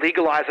to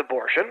legalize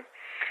abortion.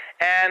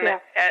 And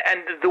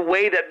the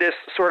way that this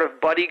sort of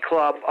buddy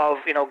club of,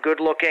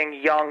 good-looking,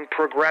 young,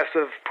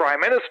 progressive prime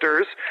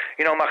ministers,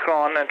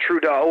 Macron and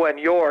Trudeau and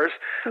yours,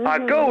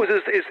 goes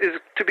is,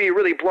 to be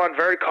really blunt,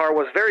 Varadkar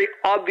was very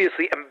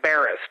obviously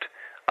embarrassed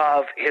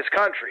of his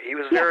country. He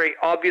was very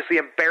obviously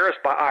embarrassed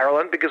by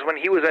Ireland, because when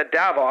he was at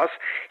Davos,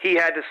 he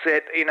had to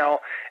sit, in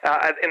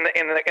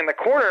the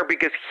corner,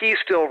 because he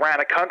still ran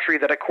a country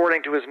that,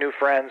 according to his new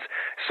friends,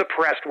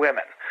 suppressed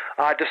women.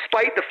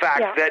 Despite the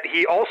fact that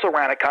he also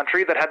ran a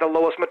country that had the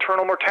lowest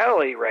maternal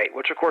mortality rate,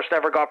 which of course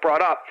never got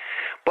brought up.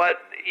 But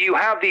you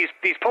have these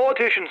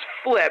politicians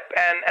flip,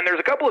 and there's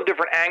a couple of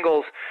different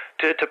angles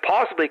to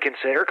possibly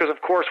consider, because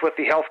of course with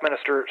the health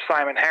minister,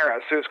 Simon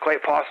Harris, who's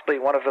quite possibly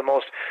one of the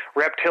most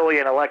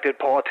reptilian elected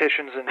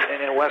politicians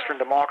in Western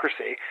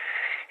democracy,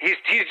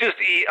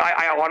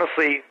 I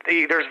honestly,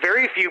 there's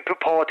very few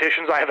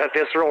politicians I have a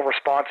visceral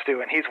response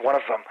to, and he's one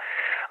of them.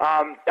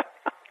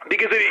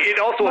 Because it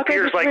also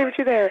appears like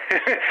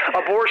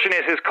abortion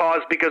is his cause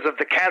because of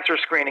the cancer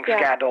screening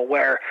scandal,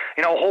 where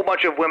a whole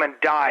bunch of women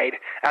died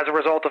as a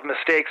result of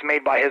mistakes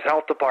made by his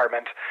health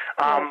department.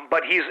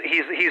 But he's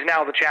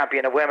now the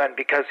champion of women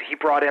because he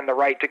brought in the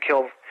right to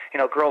kill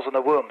girls in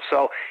the womb.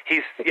 So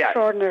he's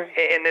extraordinary.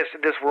 In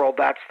this world,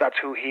 that's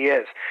who he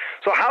is.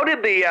 So how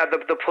did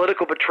the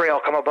political betrayal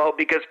come about?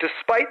 Because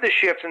despite the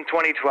shifts in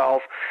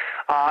 2012,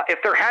 if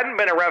there hadn't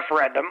been a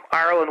referendum,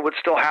 Ireland would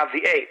still have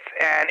the 8th,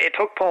 and it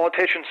took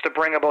politicians to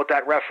bring about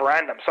that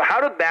referendum. So how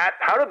did that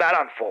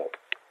unfold?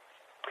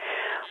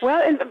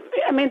 Well,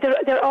 I mean,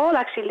 they're all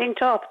actually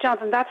linked up,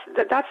 Jonathan. That's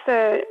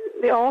the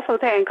awful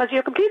thing, because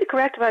you're completely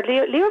correct about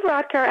Leo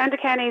Varadkar, Enda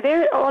Kenny.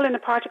 They're all in a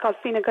party called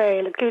Fine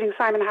Gael, including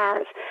Simon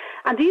Harris.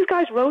 And these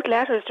guys wrote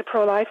letters to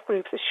pro-life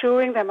groups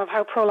assuring them of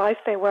how pro-life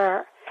they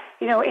were,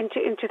 in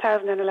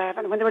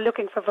 2011, when they were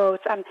looking for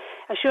votes, and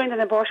assuring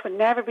them abortion would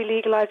never be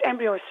legalized,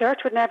 embryo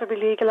research would never be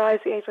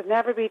legalized, the AIDS would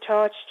never be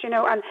touched,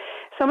 And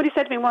somebody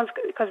said to me once,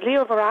 because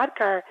Leo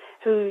Varadkar,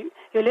 who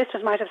your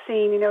listeners might have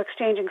seen,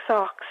 exchanging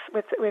socks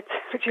with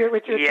your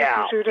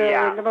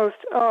Trudeau in the most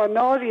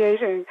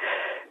nauseating,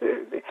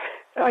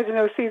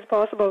 scenes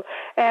possible,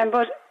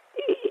 but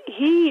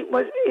he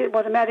was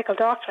a medical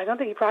doctor. I don't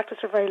think he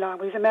practiced for very long,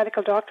 but he was a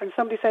medical doctor. And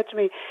somebody said to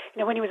me,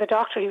 when he was a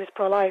doctor, he was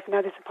pro-life.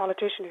 Now he's a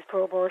politician, he's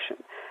pro-abortion.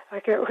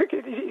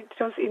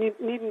 You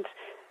needn't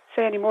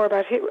say any more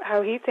about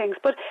how he thinks.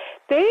 But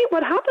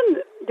what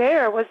happened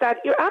there was that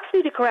you're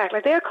absolutely correct.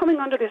 Like, they are coming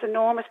under this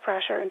enormous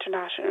pressure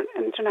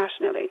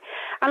internationally.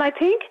 And I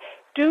think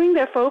doing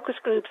their focus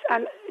groups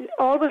and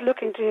always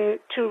looking to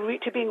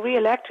being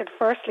re-elected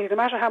firstly, no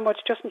matter how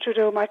much Justin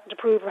Trudeau mightn't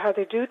approve of how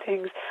they do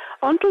things,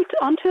 until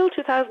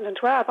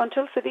 2012,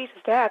 until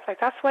Savita's death. Like,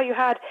 that's why you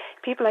had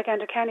people like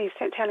Enda Kenny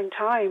telling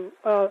Time,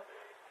 well,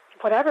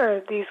 whatever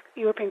these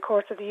European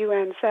courts of the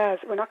UN says,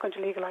 we're not going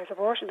to legalise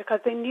abortion, because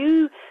they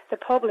knew the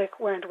public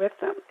weren't with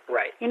them.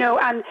 Right.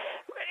 And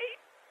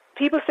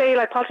people say,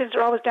 like, politicians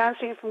are always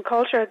downstream from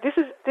culture. This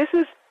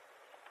is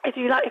if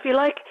you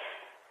like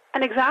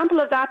an example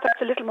of that's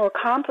a little more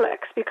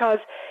complex, because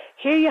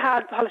here you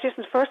had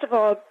politicians, first of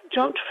all,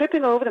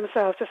 tripping over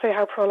themselves to say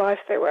how pro-life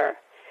they were.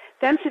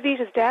 Then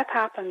Savita's death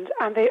happened,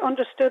 and they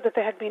understood that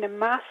there had been a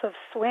massive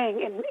swing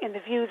in the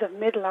views of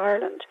Middle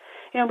Ireland.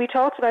 We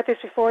talked about this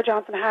before,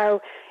 Jonathan, how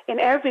in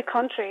every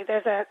country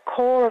there's a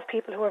core of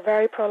people who are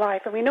very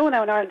pro-life. And we know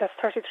now in Ireland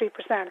that's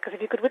 33%, because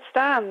if you could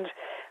withstand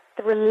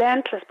the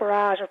relentless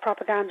barrage of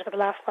propaganda for the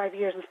last 5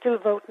 years and still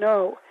vote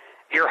no,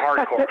 you're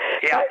hardcore.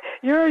 Yeah.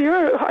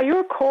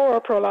 You're core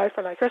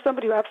pro-lifer. Like, you're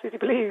somebody who absolutely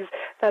believes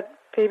that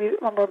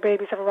unborn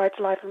babies have a right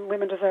to life and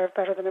women deserve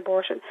better than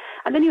abortion.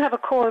 And then you have a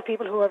core of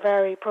people who are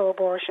very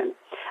pro-abortion.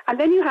 And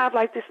then you have,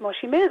 like, this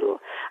mushy middle.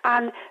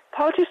 And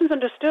politicians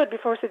understood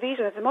before Savita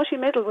that the mushy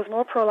middle was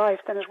more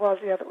pro-life than it was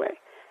the other way.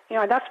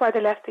 And that's why they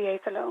left the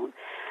 8th alone.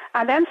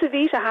 And then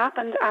Savita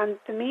happened, and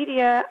the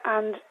media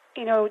and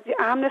the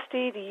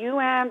Amnesty, the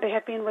UN, they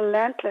had been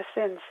relentless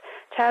since,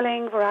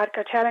 telling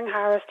Varadkar, telling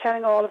Harris,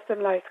 telling all of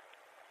them, like,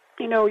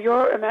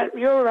 your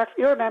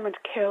amendment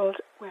killed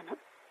women.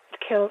 It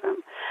killed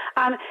them.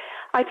 And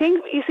I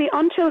think, you see,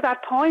 until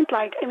that point,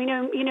 like,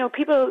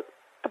 people,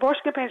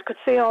 abortion campaigners could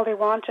say all they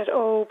wanted,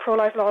 oh,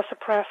 pro-life laws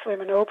suppress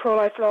women, oh,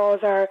 pro-life laws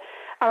are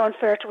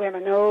unfair to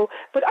women, no.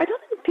 But I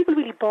don't think people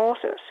really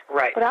bought it.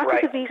 Right, but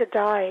after Savita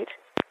died,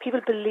 people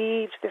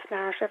believed this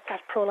narrative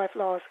that pro-life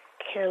laws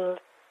killed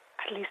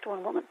at least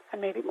one woman, and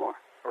maybe more.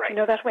 Right. You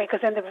know, that way,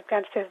 because then they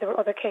began to say there were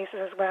other cases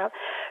as well.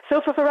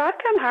 So for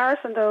Varadkar and Harris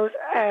and those,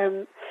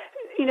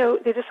 you know,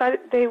 they decided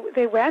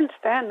they went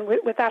then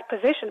with that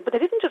position, but they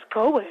didn't just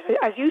go with it.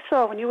 As you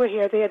saw when you were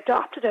here, they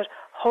adopted it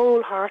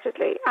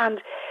wholeheartedly. And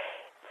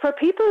for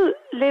people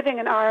living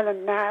in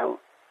Ireland now,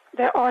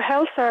 our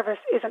health service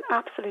is an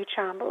absolute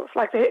shambles.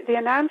 Like they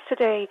announced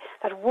today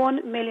that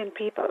 1 million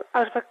people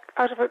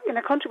in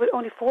a country with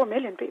only 4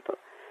 million people,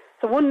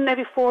 so 1 in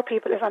every 4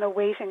 people is on a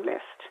waiting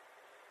list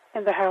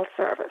in the health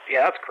service.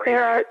 Yeah, that's crazy.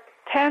 There are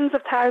tens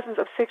of thousands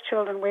of sick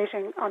children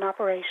waiting on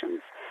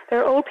operations.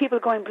 There are old people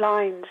going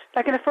blind,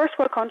 like in a first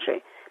world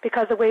country,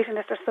 because the waiting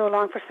lists are so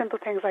long for simple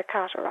things like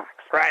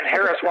cataracts. Right, and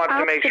Harris wants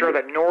to make sure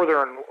that the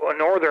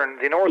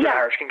Northern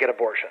Irish can get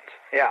abortions.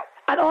 Yeah.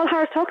 And all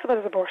Harris talks about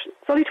is abortion.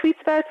 It's all he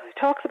tweets about, it's all he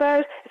talks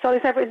about, it's all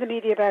he's ever in the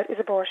media about is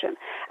abortion.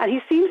 And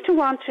he seems to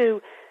want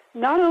to,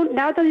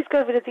 now that he's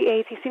got rid of the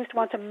AIDS, he seems to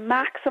want to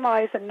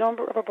maximise the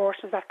number of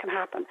abortions that can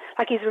happen.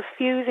 Like he's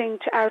refusing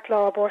to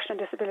outlaw abortion on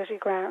disability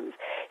grounds.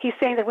 He's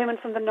saying that women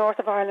from the north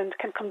of Ireland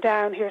can come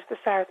down here to the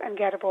south and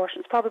get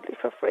abortions, probably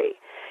for free.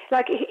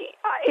 Like,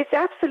 it's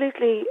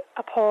absolutely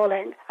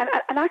appalling and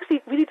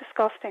actually really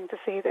disgusting to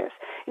see this.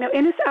 You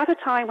know, at a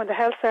time when the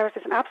health service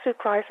is an absolute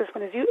crisis,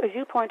 when, as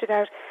you pointed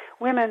out,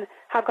 women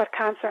have got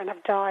cancer and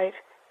have died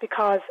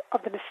because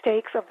of the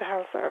mistakes of the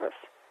health service.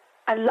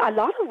 And a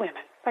lot of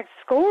women, like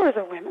scores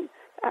of women,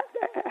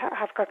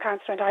 have got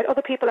cancer and died.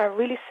 Other people are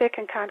really sick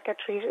and can't get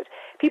treated.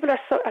 People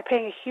are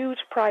paying a huge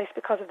price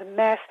because of the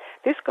mess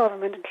this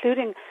government,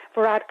 including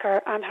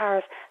Varadkar and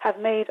Harris, have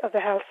made of the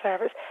health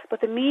service.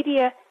 But the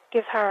media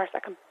gives Harris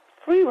a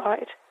free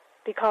ride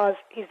because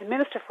he's the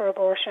Minister for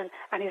Abortion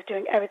and he's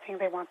doing everything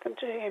they want them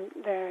to.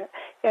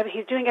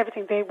 He's doing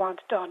everything they want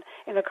done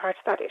in regards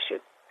to that issue.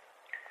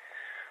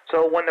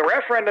 So when the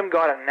referendum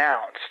got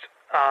announced,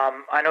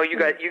 I know you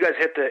guys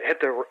hit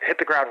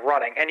the ground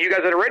running, and you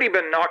guys had already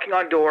been knocking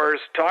on doors,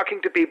 talking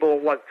to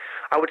people.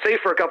 I would say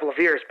for a couple of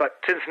years, but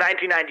since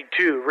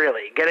 1992,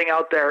 really getting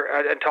out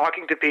there and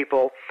talking to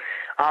people.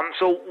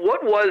 So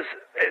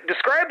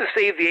describe the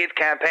Save the AIDS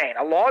campaign.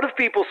 A lot of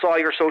people saw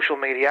your social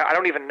media. I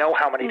don't even know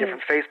how many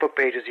different Facebook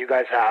pages you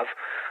guys have.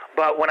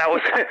 But when I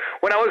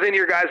was in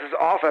your guys'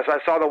 office, I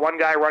saw the one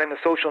guy running the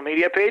social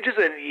media pages,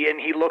 and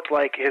he looked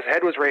like his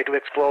head was ready to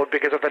explode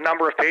because of the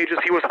number of pages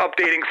he was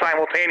updating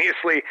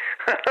simultaneously,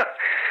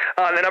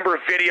 the number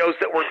of videos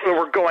that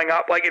were going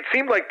up. Like it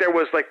seemed like there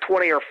was like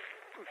 20 or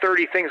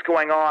 30 things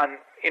going on,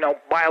 you know,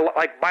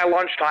 by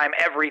lunchtime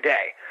every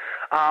day.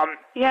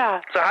 Yeah.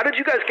 So how did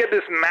you guys get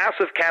this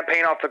massive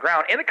campaign off the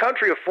ground in a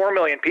country of 4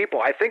 million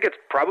people? I think it's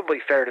probably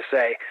fair to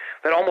say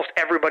that almost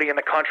everybody in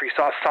the country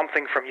saw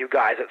something from you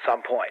guys at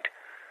some point.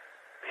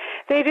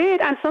 They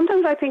did, and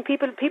sometimes I think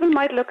people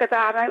might look at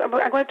that. I'm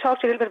going to talk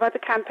to you a little bit about the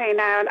campaign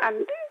now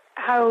and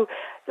how,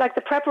 like,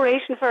 the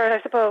preparation for it,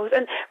 I suppose.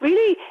 And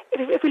really,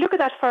 if we look at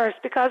that first,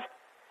 because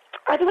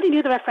everybody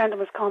knew the referendum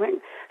was coming.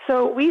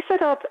 So we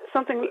set up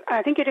something,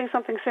 I think you're doing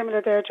something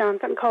similar there,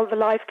 Jonathan, called the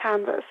Life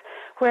Canvas,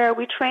 where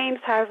we trained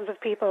thousands of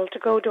people to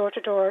go door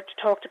to door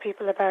to talk to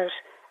people about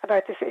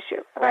this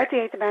issue, about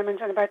the Eighth Amendment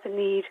and about the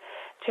need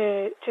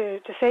to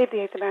save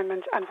the Eighth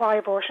Amendment and why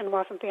abortion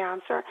wasn't the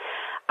answer.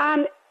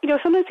 And, you know,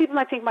 sometimes people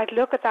might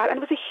look at that, and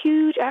it was a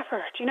huge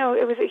effort. You know,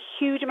 it was a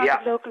huge amount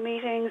of local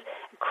meetings,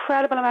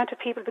 incredible amount of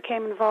people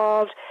became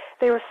involved.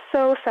 They were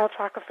so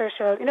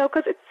self-sacrificial, you know,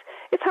 because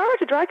it's hard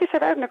to drag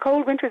yourself out in a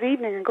cold winter's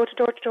evening and go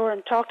to door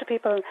and talk to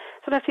people.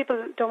 Sometimes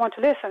people don't want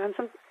to listen,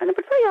 but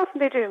very often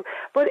they do.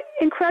 But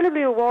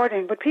incredibly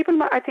rewarding. But people,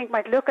 I think,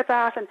 might look at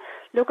that and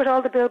look at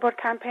all the billboard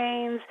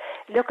campaigns,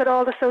 look at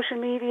all the social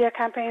media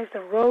campaigns,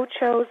 the road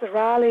shows, the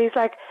rallies.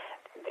 Like,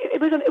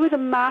 it was a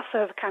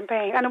massive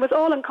campaign, and it was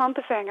all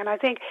encompassing. And I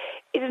think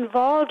it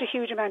involved a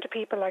huge amount of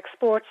people, like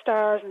sports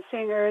stars and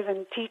singers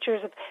and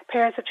teachers and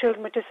parents of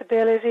children with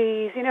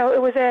disabilities. You know,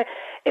 it was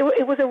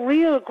a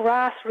real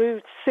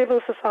grassroots civil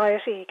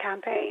society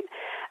campaign.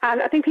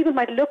 And I think people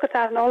might look at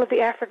that and all of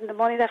the effort and the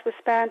money that was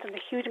spent and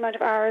the huge amount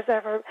of hours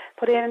ever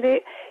put in, and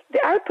the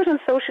output on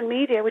social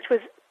media, which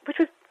was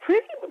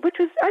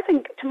I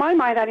think, to my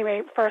mind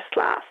anyway, first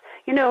class.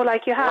 You know,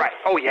 like you have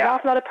an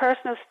awful lot of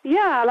personal...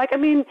 Yeah, like, I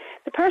mean,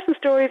 the personal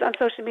stories on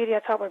social media I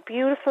thought were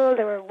beautiful.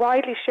 They were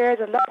widely shared.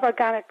 There's a lot of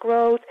organic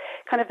growth,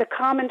 kind of the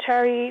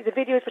commentary, the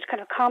videos which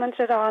kind of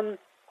commented on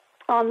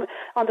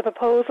the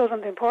proposals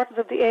and the importance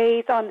of the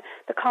AIDS, on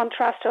the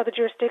contrast to other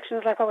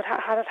jurisdictions, like what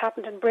had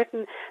happened in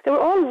Britain. They were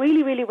all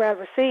really, really well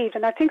received.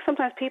 And I think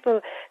sometimes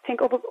people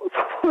think, but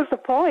what was the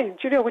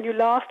point, you know, when you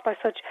lost by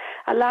such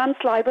a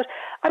landslide? But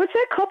I would say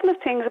a couple of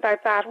things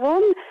about that.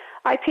 One,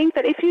 I think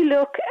that if you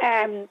look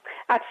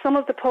at some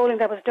of the polling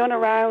that was done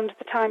around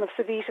the time of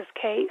Savita's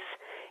case,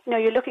 you know,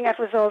 you're looking at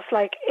results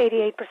like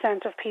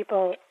 88% of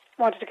people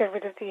wanted to get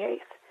rid of the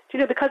eighth.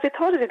 because they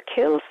thought it had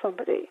killed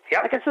somebody.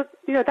 Yep. Like, and so,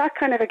 that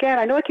kind of, again,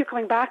 I know I keep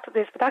coming back to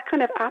this, but that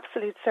kind of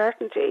absolute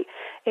certainty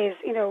is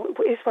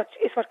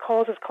what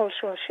causes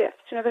cultural shifts.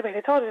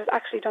 They thought it had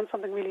actually done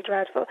something really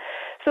dreadful.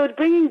 So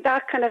bringing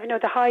that kind of,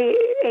 the high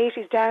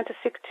 80s down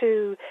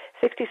to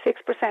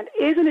 66%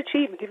 is an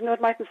achievement, even though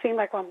it mightn't seem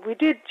like one. We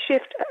did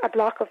shift a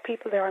block of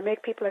people there, or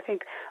make people, I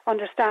think,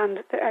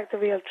 understand the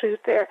real truth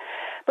there.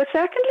 But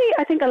secondly,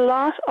 I think a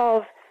lot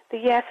of the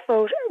yes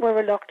vote were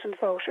reluctant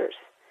voters.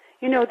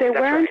 There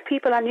weren't right.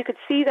 people, and you could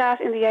see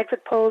that in the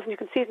exit polls, and you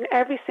can see it in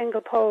every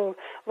single poll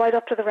right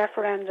up to the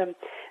referendum.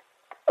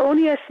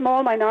 Only a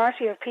small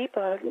minority of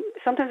people,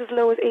 sometimes as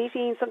low as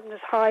 18, sometimes as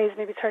high as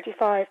maybe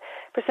 35%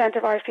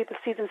 of Irish people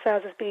see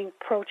themselves as being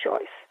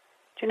pro-choice.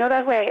 Do you know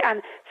that way?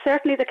 And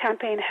certainly the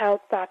campaign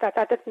helped that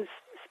didn't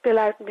spill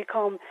out and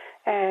become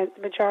the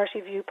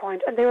majority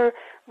viewpoint. And they were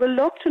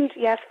reluctant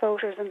yes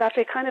voters, and that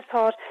they kind of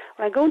thought,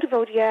 well, I'm going to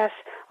vote yes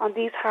on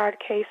these hard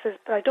cases,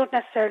 but I don't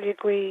necessarily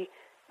agree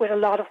with a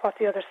lot of what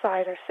the other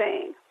side are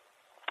saying.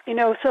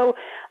 So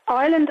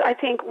Ireland, I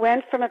think,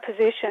 went from a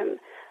position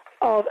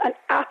of an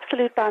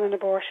absolute ban on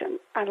abortion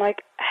and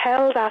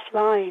held that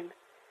line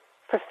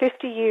for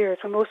 50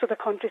 years when most other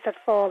countries had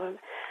fallen.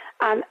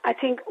 And I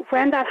think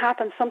when that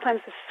happens,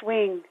 sometimes the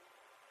swing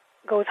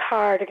goes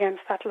hard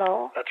against that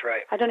law. That's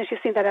right. I don't know if you've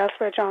seen that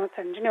elsewhere,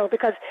 Jonathan,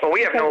 because... Well,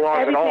 we have no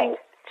laws at all,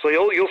 so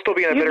you'll still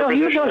be in a better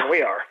position than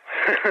we are.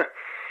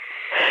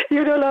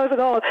 You no laws at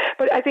all.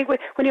 But I think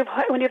when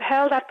you've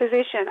held that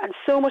position and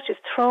so much is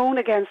thrown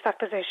against that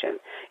position,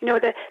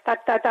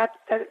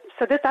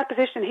 that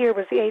position here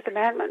was the Eighth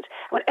Amendment.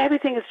 When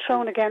everything is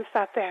thrown against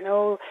that, then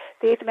the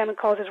Eighth Amendment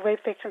causes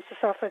rape victims to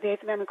suffer. The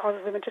Eighth Amendment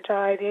causes women to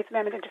die. The Eighth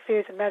Amendment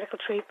interferes in medical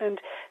treatment.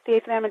 The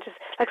Eighth Amendment is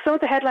some of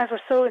the headlines were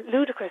so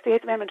ludicrous. The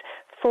Eighth Amendment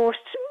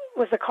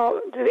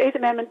the Eighth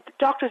Amendment.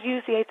 Doctors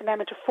use the Eighth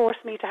Amendment to force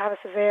me to have a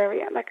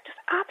cesarean. Just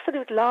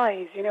absolute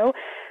lies,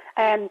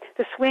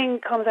 The swing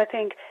comes, I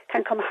think,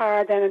 can come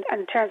hard then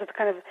in terms of the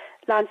kind of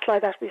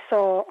landslide that we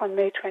saw on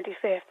May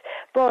 25th.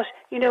 But,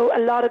 a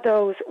lot of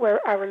those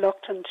are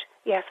reluctant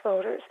yes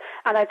voters.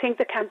 And I think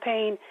the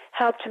campaign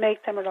helped to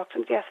make them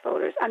reluctant yes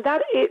voters. And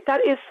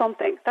that is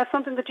something. That's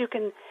something that you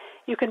can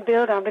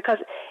build on, because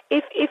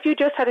if you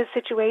just had a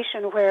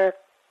situation where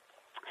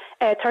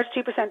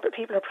 32% of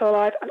people are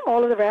pro-life and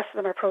all of the rest of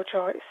them are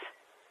pro-choice,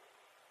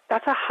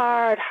 that's a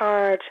hard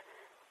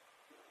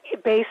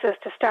basis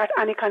to start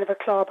any kind of a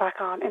clawback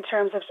on in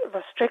terms of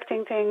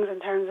restricting things, in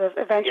terms of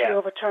eventually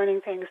overturning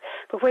things.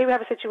 But where you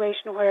have a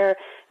situation where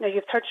you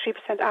have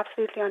 33%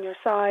 absolutely on your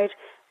side,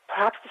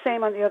 perhaps the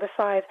same on the other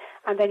side,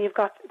 and then you've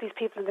got these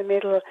people in the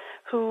middle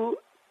who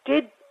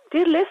did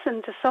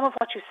listen to some of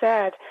what you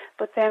said,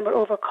 but then were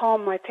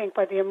overcome, I think,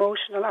 by the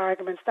emotional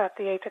arguments that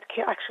the Eighth had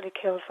actually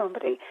killed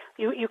somebody.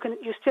 You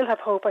still have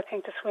hope, I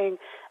think, to swing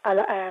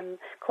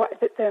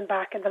them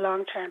back in the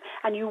long term.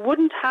 And you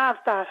wouldn't have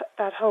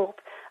that hope,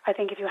 I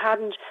think, if you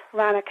hadn't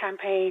ran a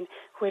campaign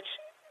which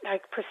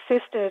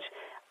persisted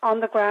on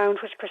the ground,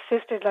 which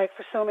persisted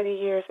for so many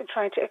years in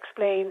trying to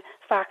explain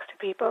facts to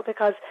people,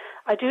 because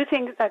I do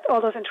think that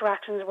all those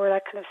interactions were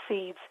kind of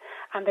seeds,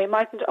 and they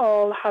mightn't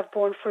all have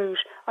borne fruit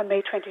on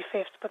May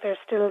 25th, but they're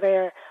still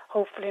there.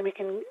 Hopefully we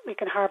can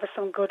harvest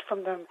some good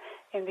from them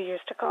in the years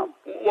to come.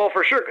 Well,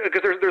 for sure,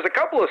 because there's a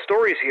couple of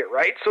stories here,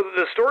 right? So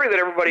the story that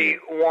everybody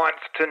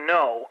wants to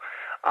know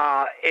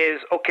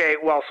is, okay,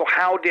 well, so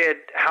how did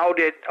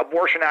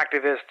abortion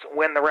activists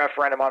win the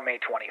referendum on May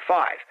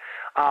 25?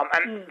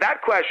 And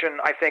that question,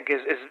 I think,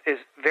 is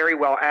very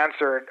well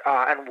answered,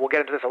 and we'll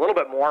get into this a little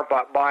bit more,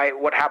 but by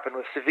what happened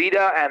with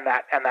Savita and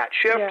that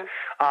shift,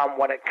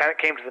 when it kind of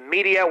came to the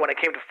media, when it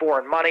came to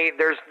foreign money,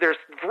 there's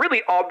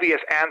really obvious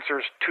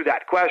answers to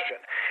that question.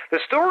 The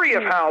story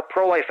of how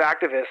pro-life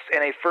activists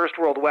in a first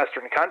world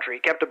Western country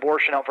kept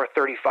abortion out for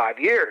 35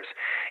 years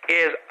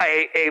is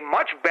a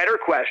much better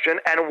question,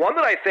 and one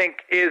that I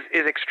think is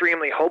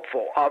extremely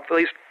hopeful, at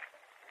least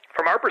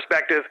from our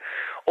perspective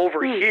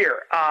over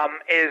here,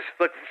 is,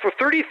 look, for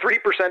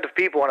 33% of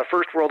people in a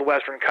first world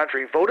Western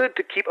country voted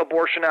to keep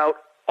abortion out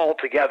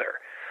altogether.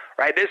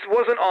 Right? This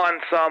wasn't on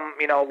some,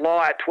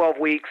 law at 12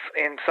 weeks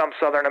in some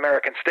Southern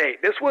American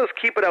state. This was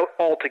keep it out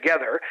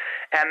altogether.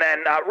 And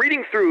then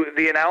reading through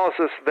the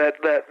analysis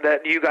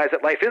that you guys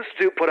at Life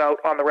Institute put out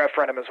on the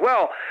referendum as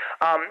well,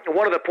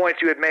 one of the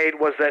points you had made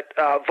was that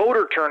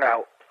voter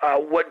turnout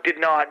did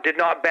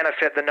not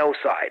benefit the no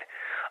side.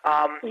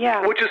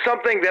 Which is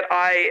something that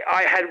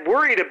I had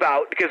worried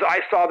about, because I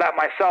saw that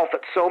myself,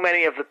 that so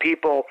many of the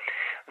people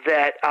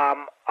that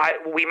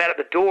we met at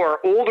the door,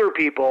 older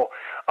people,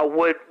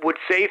 would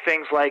say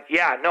things like,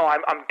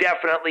 I'm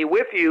definitely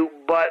with you,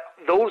 but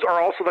those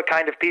are also the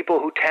kind of people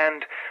who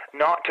tend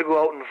not to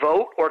go out and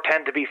vote, or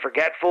tend to be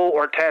forgetful,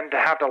 or tend to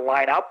have to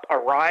line up a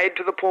ride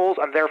to the polls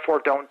and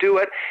therefore don't do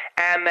it.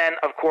 And then,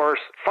 of course,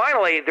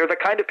 finally, they're the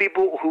kind of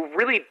people who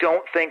really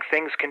don't think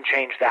things can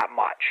change that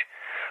much.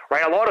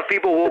 Right, a lot of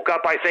people woke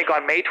up, I think,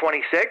 on May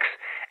 26th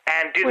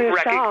and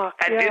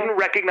didn't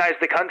recognize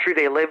the country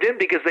they lived in,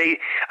 because they,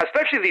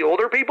 especially the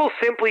older people,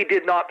 simply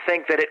did not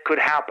think that it could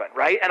happen.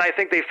 Right, and I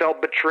think they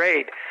felt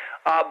betrayed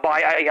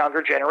by a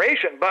younger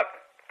generation. But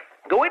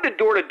going to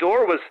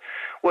door was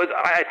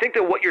I think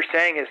that what you're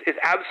saying is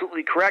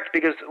absolutely correct,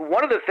 because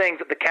one of the things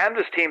that the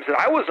canvass teams that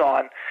I was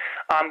on,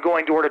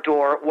 going door to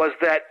door, was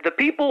that the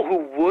people who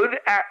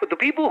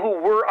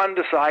were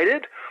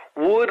undecided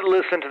would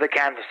listen to the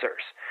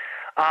canvassers.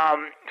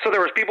 So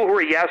there was people who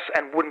were yes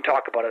and wouldn't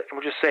talk about it and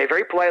would just say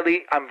very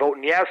politely, "I'm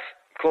voting yes."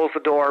 Close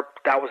the door.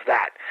 That was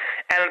that.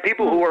 And the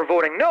people who were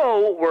voting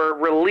no were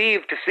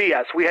relieved to see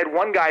us. We had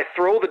one guy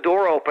throw the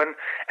door open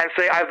and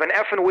say, "I've been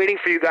effing waiting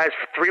for you guys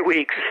for 3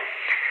 weeks."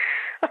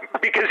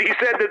 Because he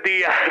said that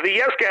the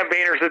yes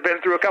campaigners had been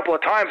through a couple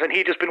of times, and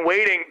he'd just been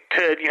waiting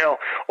to,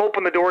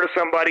 open the door to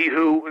somebody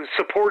who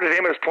supported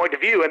him and his point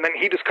of view, and then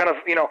he just kind of,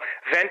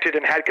 vented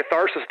and had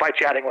catharsis by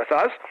chatting with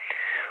us.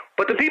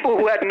 But the people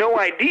who had no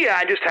idea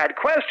and just had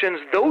questions,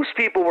 those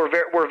people were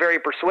very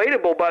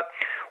persuadable. But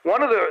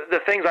one of the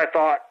things I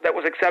thought that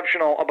was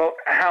exceptional about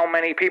how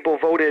many people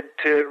voted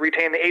to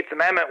retain the Eighth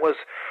Amendment was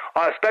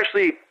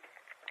especially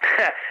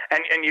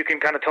and you can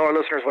kind of tell our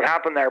listeners what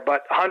happened there,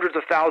 but hundreds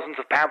of thousands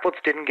of pamphlets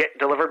didn't get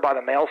delivered by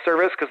the mail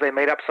service because they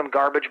made up some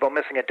garbage about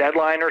missing a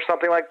deadline or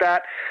something like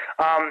that.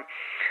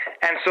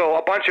 And so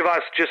a bunch of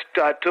us just,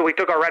 we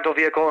took our rental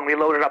vehicle and we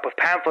loaded up with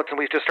pamphlets, and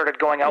we just started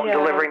going out and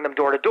delivering them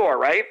door to door,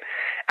 right?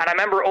 And I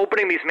remember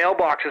opening these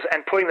mailboxes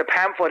and putting the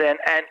pamphlet in,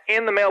 and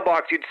in the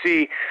mailbox you'd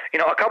see,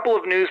 a couple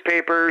of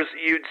newspapers,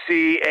 you'd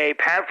see a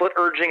pamphlet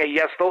urging a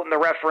yes vote in the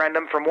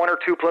referendum from one or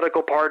two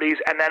political parties,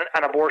 and then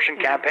an abortion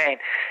campaign.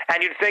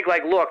 And you'd think,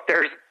 like, look,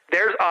 there's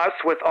us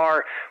with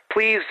our,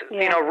 please,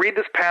 read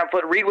this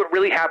pamphlet, read what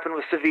really happened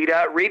with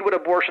Savita, read what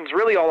abortion's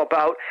really all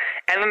about.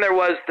 And then there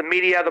was the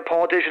media, the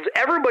politicians,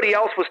 everybody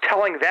else was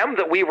telling them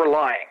that we were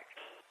lying.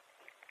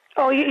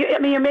 Oh,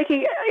 you're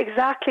making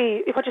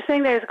exactly what you're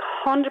saying there is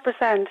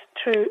 100%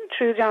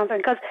 true, Jonathan.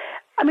 Because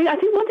I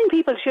think one thing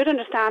people should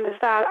understand is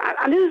that,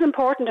 and this is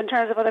important in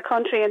terms of other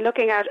country and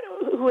looking at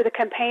who the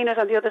campaigners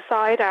on the other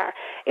side are,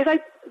 is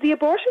like the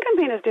abortion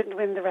campaigners didn't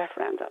win the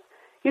referendum.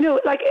 And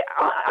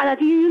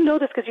you know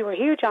this because you were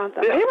here,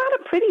 Jonathan. Yeah. They ran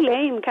a pretty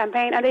lame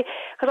campaign, and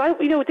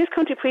this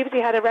country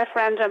previously had a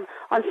referendum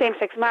on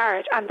same-sex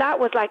marriage, and that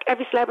was like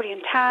every celebrity in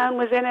town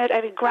was in it,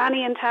 every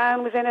granny in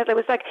town was in it. It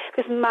was like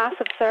this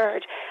massive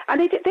surge,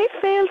 and they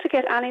failed to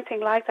get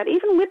anything like that,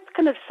 even with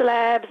kind of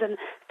celebs and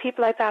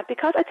people like that,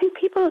 because I think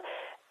people.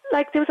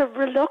 Like, there was a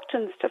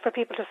reluctance for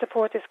people to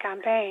support this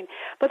campaign.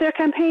 But their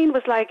campaign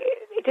was like,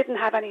 it didn't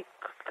have any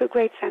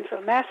great central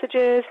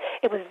messages.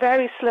 It was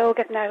very slow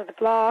getting out of the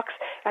blocks.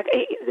 Like,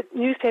 the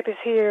newspapers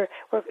here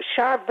were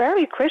sharp,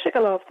 very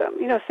critical of them,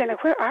 saying,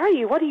 like, where are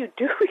you? What are you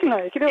doing?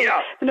 The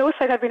No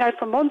Side had been out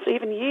for months,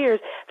 even years.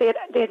 They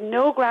had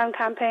no ground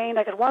campaign.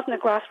 Like, it wasn't a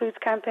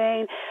grassroots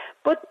campaign.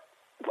 But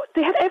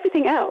they had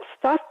everything else.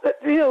 They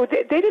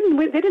didn't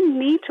win. They didn't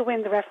need to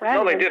win the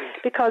referendum. No, they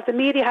didn't, because the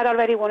media had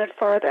already won it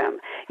for them.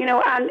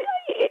 And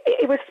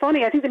it was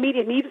funny. I think the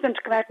media needed them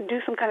to come out and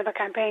do some kind of a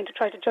campaign to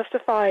try to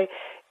justify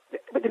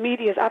the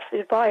media's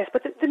absolute bias.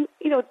 But they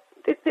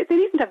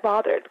needn't have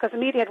bothered, because the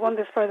media had won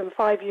this for them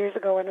 5 years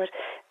ago, and it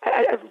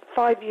was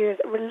 5 years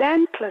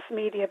relentless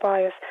media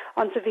bias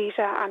on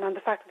Savita and on the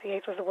fact that the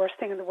AIDS was the worst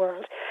thing in the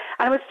world.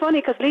 And it was funny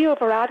because Leo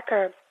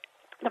Varadkar,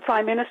 the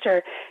Prime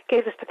Minister,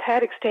 gave this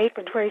pathetic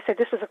statement where he said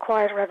this was a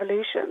quiet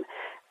revolution.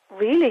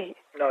 Really?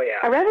 No, yeah.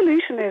 A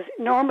revolution is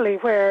normally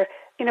where,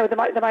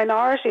 the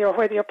minority or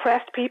where the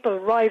oppressed people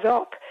rise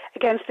up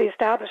against the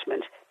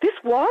establishment. This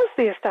was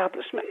the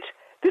establishment.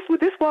 This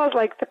was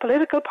like the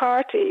political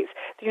parties,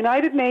 the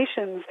United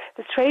Nations,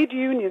 the trade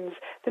unions,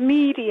 the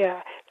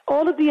media,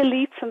 all of the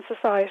elites in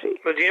society.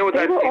 But do you know what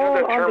they were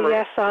all on the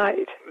yes side.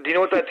 Do you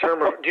know what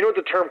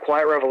the term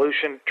quiet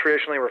revolution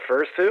traditionally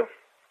refers to?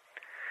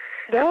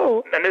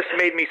 No. And this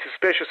made me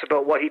suspicious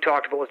about what he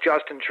talked about with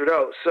Justin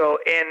Trudeau. So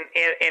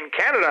in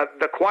Canada,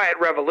 the quiet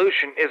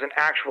revolution is an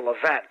actual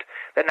event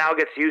that now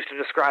gets used to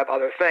describe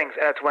other things.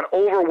 And it's when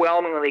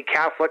overwhelmingly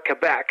Catholic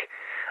Quebec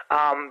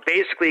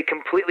basically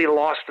completely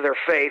lost their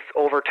faith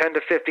over 10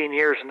 to 15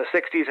 years in the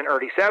 60s and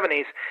early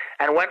 70s,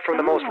 and went from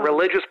the most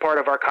religious part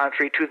of our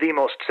country to the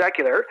most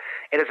secular.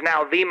 It is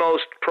now the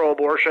most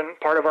pro-abortion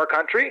part of our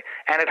country,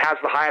 and it has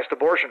the highest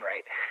abortion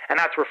rate. And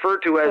that's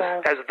referred to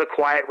as the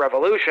Quiet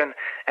Revolution.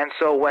 And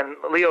so when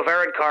Leo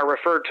Varadkar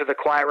referred to the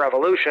Quiet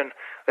Revolution,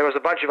 there was a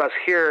bunch of us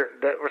here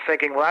that were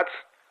thinking, well,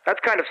 that's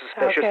kind of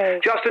suspicious. Okay.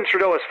 Justin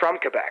Trudeau is from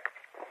Quebec.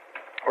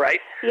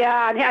 Right.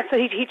 Yeah, and so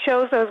he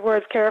chose those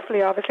words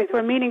carefully. Obviously,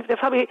 it's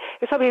probably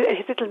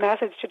his little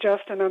message to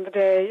Justin on the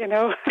day,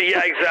 Yeah,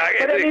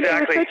 exactly. But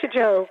exactly. It was such a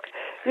joke.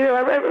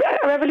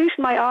 A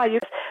revolution might argue.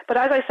 But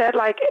as I said,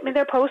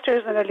 there are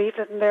posters and a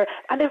leaflet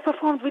and they've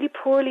performed really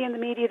poorly in the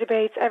media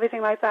debates,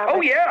 everything like that.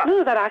 Oh, yeah.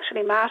 None of that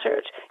actually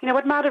mattered.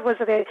 What mattered was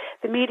that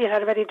the media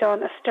had already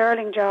done a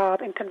sterling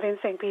job in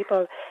convincing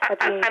people.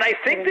 And I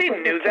think they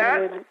knew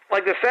that.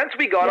 Like the sense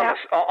we got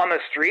on the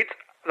streets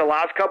the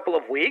last couple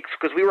of weeks,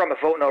 because we were on the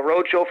Vote No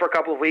Roadshow for a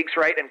couple of weeks,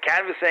 right, and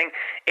canvassing,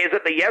 is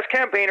that the Yes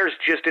campaigners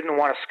just didn't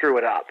want to screw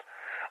it up.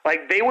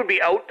 Like, they would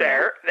be out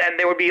there, and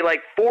there would be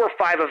like 4 or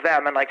 5 of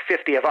them and like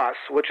 50 of us,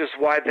 which is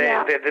why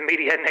the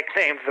media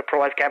nicknamed the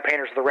pro-life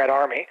campaigners the Red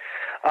Army.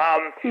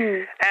 And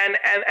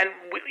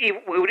we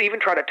would even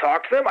try to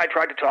talk to them. I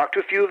tried to talk to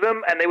a few of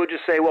them, and they would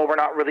just say, well, we're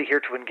not really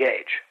here to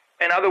engage.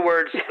 In other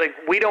words, like,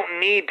 we don't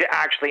need to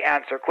actually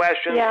answer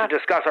questions to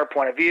discuss our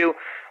point of view.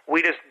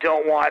 We just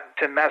don't want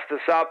to mess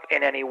this up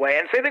in any way.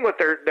 And same thing with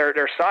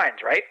their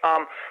signs, right?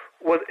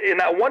 In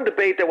that one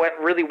debate that went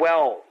really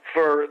well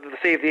for the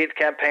Save the AIDS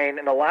campaign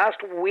in the last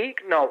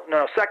week,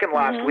 second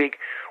last week,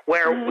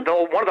 where one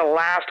of the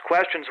last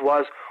questions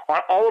was,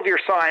 on all of your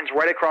signs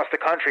right across the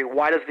country,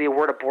 why does the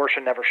word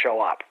abortion never show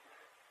up?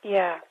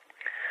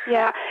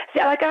 Yeah,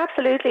 like,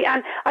 absolutely.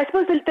 And I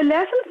suppose the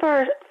lesson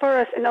for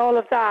us in all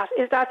of that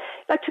is that,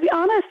 like, to be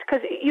honest,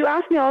 because you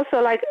asked me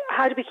also, like,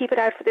 how do we keep it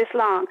out for this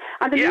long?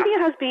 And the media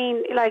has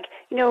been, like,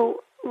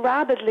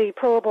 rabidly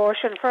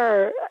pro-abortion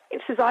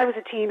since I was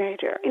a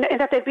teenager, in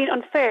that they've been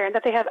unfair, and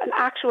that they have an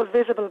actual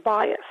visible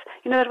bias,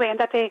 that way, and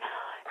that they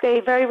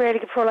very rarely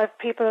give pro-life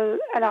people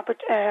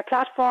a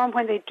platform.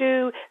 When they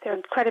do, they're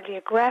incredibly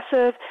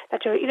aggressive.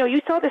 That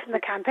you saw this in the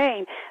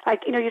campaign.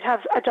 Like, you'd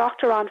have a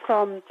doctor on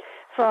from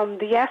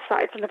the yes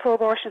side, from the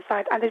pro-abortion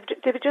side, and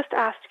they would just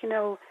ask,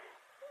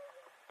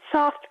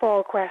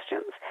 softball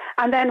questions,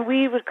 and then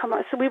we would come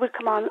on. So we would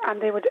come on,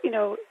 and they would,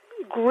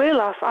 grill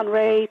us on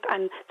rape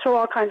and throw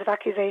all kinds of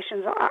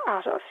accusations at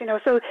us.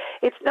 So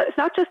it's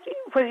not just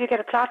whether you get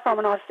a platform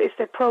or not. It's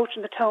the approach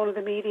and the tone of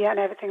the media and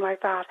everything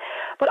like that.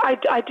 But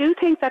I do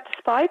think that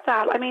despite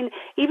that, I mean,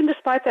 even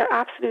despite their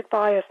absolute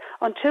bias,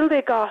 until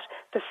they got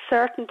the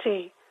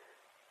certainty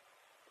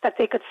that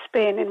they could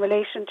spin in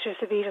relation to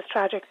Savita's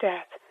tragic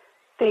death,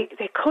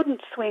 they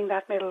couldn't swing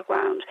that middle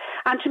ground.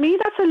 And to me,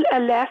 that's a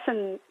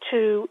lesson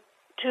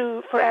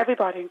for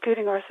everybody,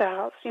 including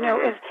ourselves,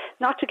 is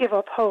not to give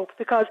up hope,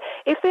 because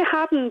if they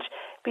hadn't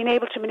been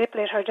able to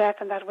manipulate her death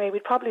in that way,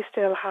 we'd probably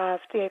still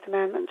have the Eighth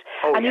Amendment.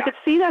 You could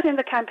see that in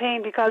the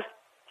campaign, because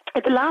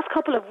in the last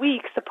couple of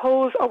weeks, the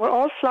polls were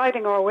all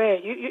sliding our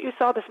way. You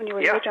saw this when you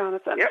were here,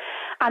 Jonathan.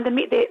 And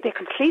they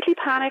completely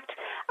panicked,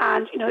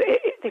 and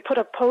they put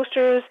up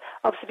posters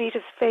of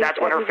Savita's face. That's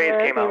when her face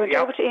came out. They went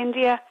over to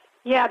India.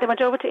 Yeah, they went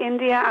over to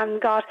India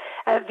and got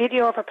a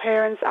video of her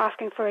parents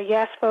asking for a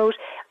yes vote.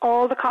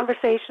 All the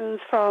conversations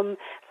from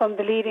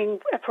the leading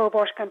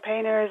pro-abortion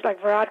campaigners like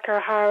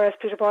Varadkar, Harris,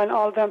 Peter Boyle, and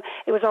all of them,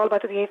 it was all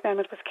about the Eighth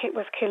Amendment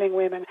was killing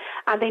women.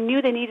 And they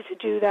knew they needed to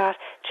do that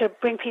to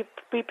bring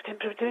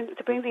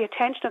the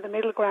attention of the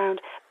middle ground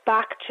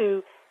back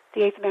to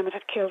the Eighth Amendment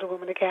had killed a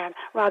woman again,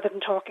 rather than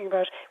talking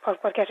about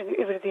what getting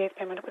rid of the Eighth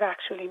Amendment would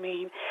actually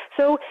mean.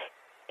 So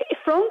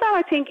from that,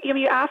 I think,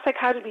 you asked, like,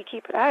 how did we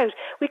keep it out?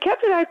 We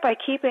kept it out by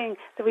keeping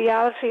the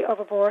reality of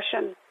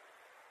abortion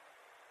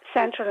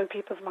central in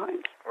people's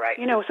minds. Right.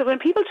 So when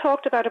people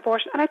talked about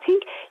abortion, and I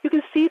think you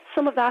can see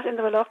some of that in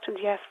the reluctant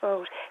yes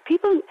vote.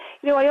 People,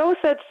 I always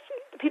said,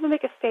 people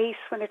make a face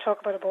when they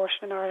talk about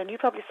abortion in Ireland. You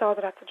probably saw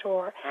that at the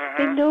door.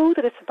 They know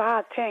that it's a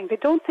bad thing. They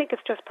don't think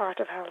it's just part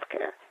of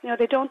healthcare.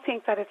 They don't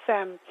think that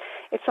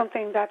it's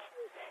something that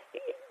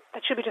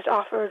should be just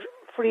offered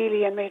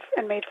freely and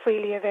made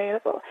freely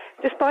available,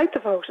 despite the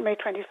vote on May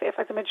 25th.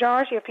 Like, the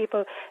majority of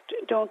people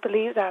don't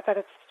believe that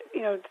it's,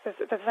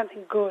 there's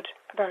something good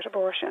about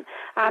abortion.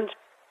 And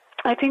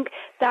I think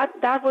that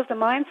was the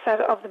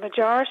mindset of the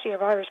majority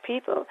of Irish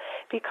people,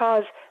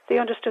 because they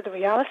understood the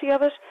reality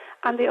of it,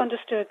 and they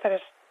understood that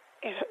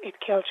it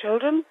killed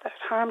children, that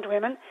it harmed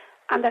women,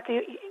 and that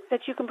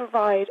you can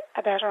provide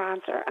a better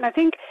answer. And I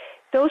think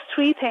those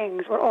 3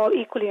 things were all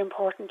equally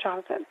important,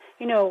 Jonathan.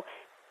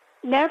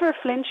 Never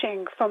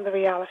flinching from the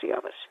reality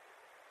of it.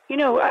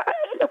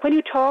 When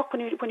you talk, when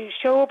you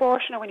show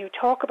abortion, or when you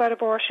talk about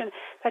abortion,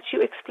 that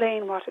you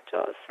explain what it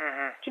does.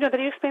 That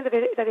you explain that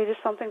it is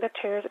something that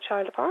tears a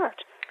child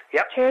apart.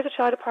 Tears a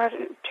child apart,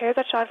 tears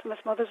that child from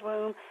its mother's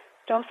womb,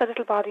 dumps that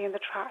little body in the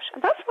trash.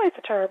 And that's why it's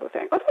a terrible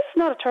thing. Otherwise, it's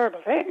not a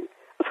terrible thing.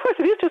 Of course,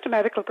 it is just a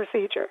medical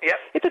procedure.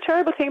 It's a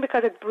terrible thing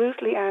because it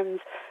brutally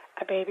ends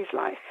a baby's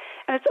life.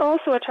 And it's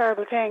also a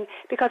terrible thing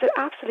because it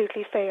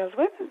absolutely fails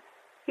women.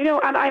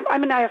 And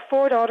I have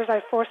 4 daughters, I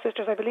have 4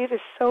 sisters. I believe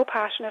this so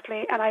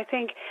passionately, and I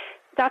think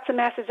that's a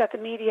message that the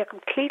media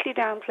completely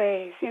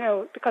downplays,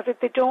 because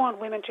they don't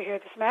want women to hear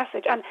this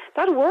message, and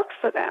that works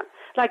for them.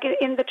 Like,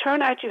 in the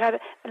turnout, you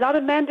had a lot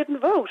of men didn't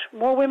vote.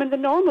 More women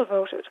than normal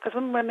voted, because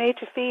women were made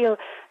to feel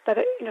that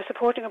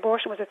supporting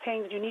abortion was a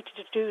thing that you needed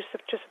to do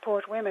to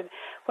support women,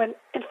 when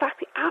in fact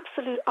the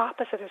absolute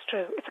opposite is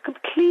true. It's a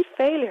complete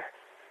failure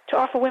to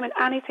offer women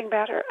anything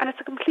better, and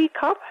it's a complete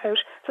cop-out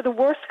for the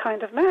worst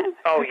kind of men.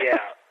 Oh, yeah.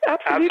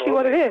 That's absolutely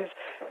what it is.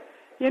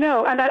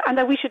 And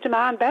that we should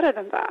demand better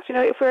than that.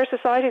 If we're a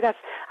society that's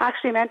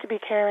actually meant to be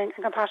caring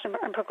and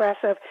compassionate and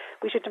progressive,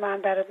 we should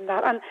demand better than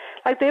that. And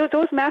like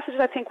those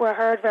messages, I think, were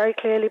heard very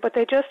clearly, but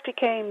they just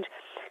became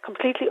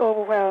completely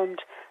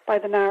overwhelmed by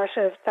the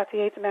narrative that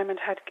the Eighth Amendment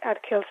had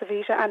killed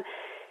Savita. And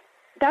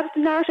that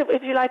narrative,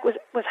 if you like, was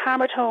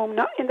hammered home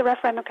not in the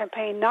referendum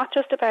campaign, not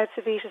just about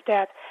Savita's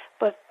death,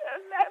 but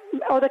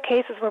other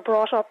cases were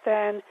brought up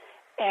then.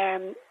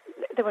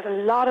 there was a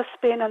lot of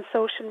spin on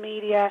social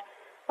media,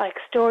 like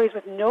stories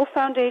with no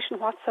foundation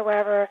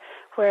whatsoever,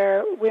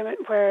 where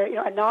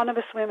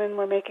anonymous women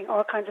were making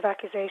all kinds of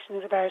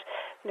accusations about,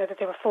 that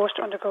they were forced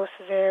to undergo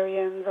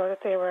cesareans, or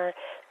that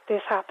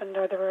this happened,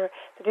 or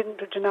they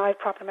didn't deny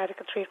proper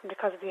medical treatment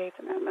because of the Eighth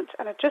Amendment,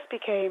 and it just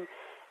became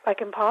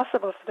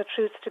impossible for the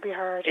truth to be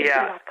heard in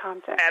that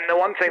context. And the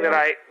one thing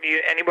that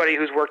anybody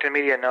who's worked in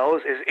media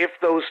knows is if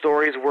those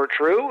stories were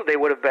true, they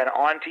would have been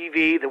on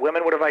TV. The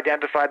women would have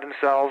identified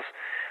themselves.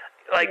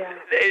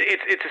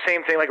 It's the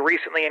same thing. Like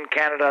recently in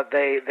Canada,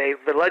 they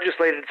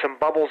legislated some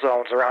bubble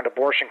zones around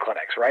abortion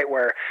clinics, right?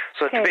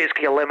 To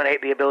basically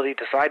eliminate the ability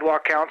to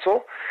sidewalk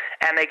counsel,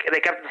 and they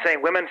kept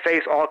saying women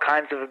face all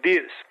kinds of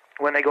abuse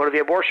when they go to the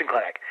abortion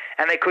clinic,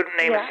 and they couldn't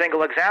name a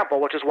single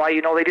example, which is why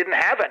they didn't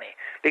have any.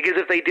 Because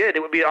if they did,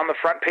 it would be on the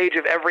front page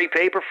of every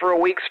paper for a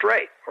week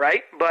straight,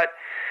 right? But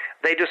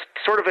they just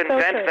sort of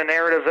invent the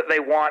narrative that they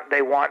want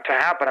to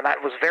happen, and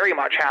that was very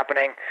much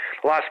happening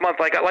last month.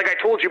 Like I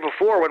told you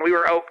before, when we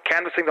were out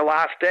canvassing the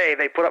last day,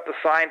 they put up the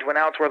sign to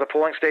announce where the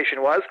polling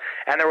station was,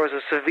 and there was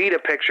a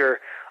Savita picture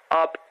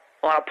up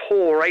on a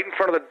pole right in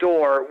front of the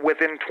door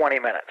within 20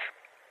 minutes.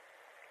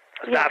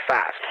 It's that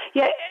fast.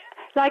 Yeah.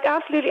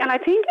 Absolutely, and I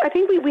think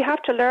we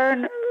have to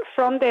learn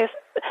from this.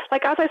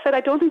 As I said,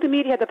 I don't think the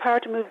media had the power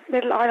to move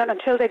Middle Ireland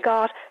until they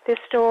got this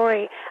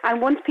story.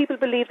 And once people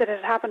believed that it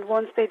had happened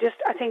once, they just,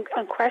 I think,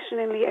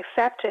 unquestioningly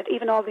accepted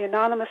even all the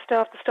anonymous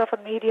stuff, the stuff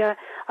on media,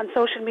 on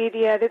social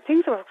media, the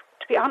things that were,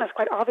 to be honest,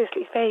 quite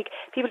obviously fake.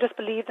 People just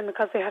believed them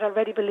because they had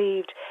already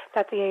believed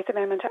that the Eighth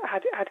Amendment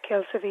had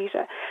killed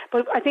Savita.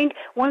 But I think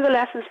one of the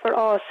lessons for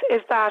us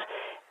is that,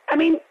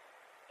 even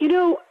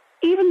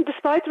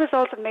despite the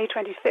results of May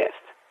 25th,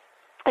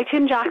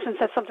 Tim Jackson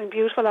said something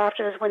beautiful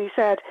afterwards when he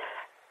said,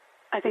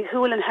 I think,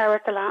 who will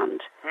inherit the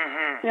land?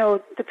 Mm-hmm.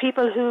 The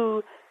people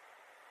who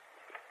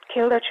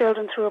kill their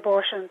children through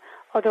abortion,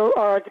 or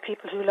the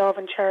people who love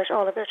and cherish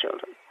all of their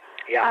children.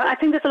 Yeah. And I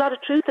think there's a lot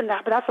of truth in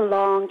that, but that's a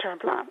long-term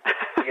plan.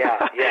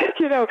 Yeah.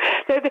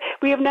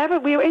 We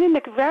are in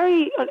a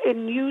very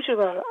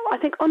unusual, I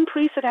think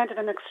unprecedented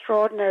and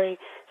extraordinary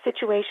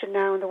situation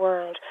now in the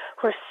world,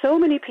 where so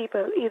many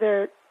people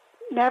either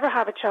never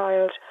have a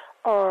child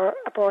or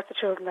abort the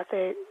children that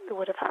they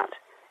would have had.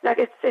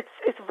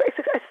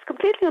 It's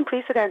completely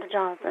unprecedented,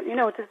 Jonathan.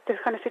 This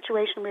kind of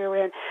situation we were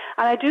in,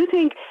 and I do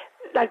think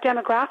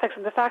demographics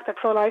and the fact that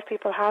pro-life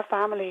people have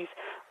families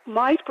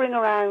might bring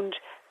around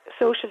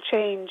social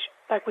change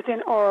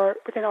within our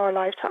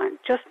lifetime,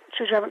 just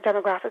through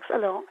demographics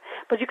alone.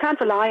 But you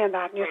can't rely on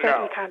that, and you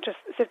certainly can't just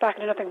sit back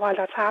and do nothing while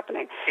that's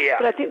happening. Yeah.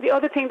 But I think the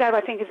other thing that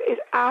I think is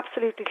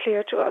absolutely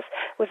clear to us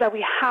was that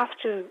we have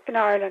to, in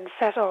Ireland,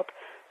 set up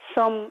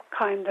some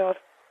kind of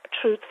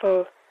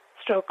truthful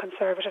stroke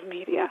conservative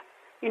media,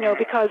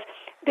 because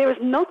there is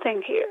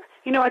nothing here.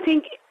 I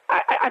think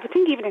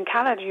even in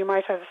Canada you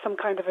might have some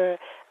kind of a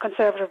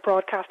conservative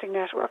broadcasting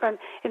network, and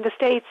in the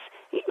States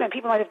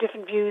people might have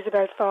different views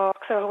about Fox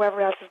or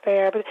whoever else is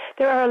there, but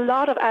there are a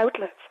lot of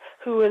outlets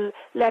who will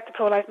let the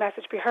pro-life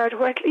message be heard,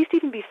 or at least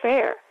even be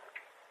fair.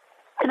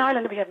 In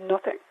Ireland we have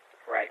nothing.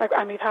 Right.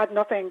 And we've had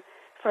nothing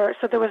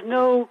so there was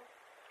no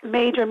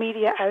major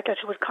media outlet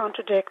who would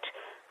contradict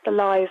the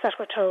lies that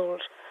were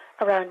told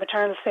around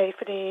maternal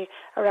safety,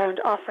 around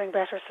offering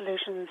better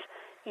solutions,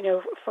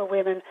 for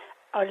women,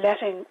 or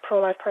letting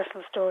pro-life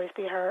personal stories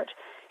be heard.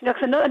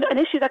 Because an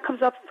issue that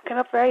came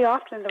up very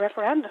often in the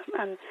referendum,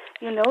 and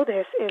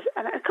this is,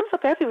 and it comes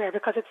up everywhere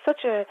because it's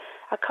such a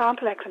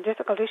complex and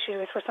difficult issue,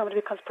 is for somebody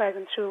who becomes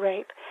pregnant through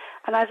rape.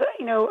 And as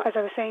I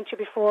was saying to you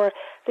before,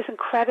 this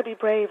incredibly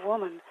brave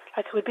woman,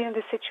 who had been in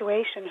this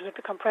situation, who had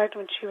become pregnant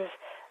when she was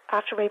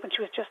after rape when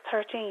she was just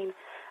 13.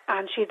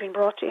 And she had been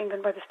brought to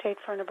England by the state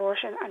for an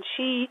abortion, and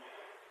she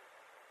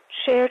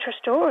shared her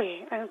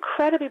story, an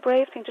incredibly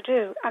brave thing to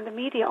do, and the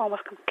media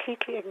almost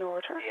completely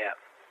ignored her.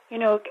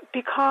 Yeah.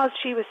 Because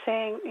she was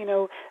saying,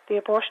 the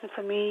abortion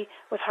for me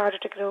was harder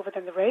to get over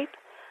than the rape,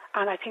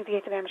 and I think the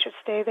Eighth Amendment should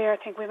stay there. I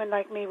think women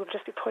like me would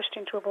just be pushed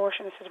into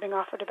abortion instead of being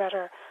offered a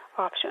better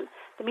option.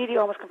 The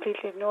media almost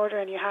completely ignored her,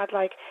 and you had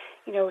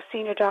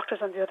senior doctors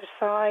on the other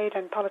side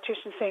and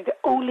politicians saying the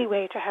only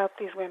way to help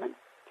these women,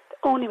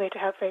 only way to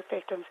help rape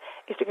victims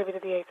is to get rid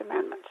of the Eighth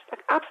Amendment.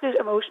 Absolute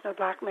emotional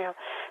blackmail.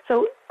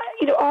 So,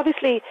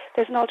 obviously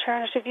there's an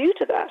alternative view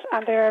to that,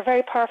 and there are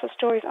very powerful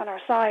stories on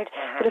our side.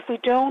 Mm-hmm. But if we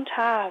don't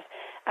have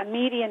a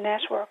media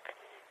network,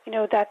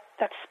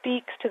 that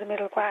speaks to the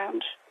middle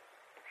ground,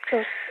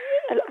 so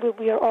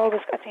we are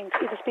always, I think,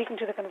 either speaking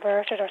to the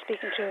converted or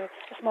speaking to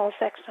a small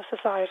section of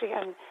society,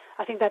 and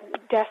I think that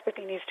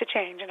desperately needs to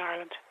change in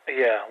Ireland.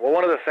 Yeah, well,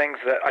 one of the things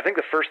that I think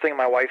the first thing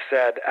my wife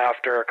said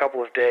after a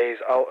couple of days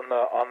out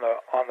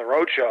on the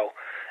road show,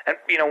 and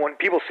when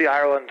people see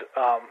Ireland,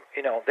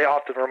 they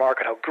often remark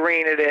on how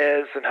green it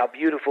is and how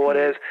beautiful it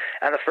is,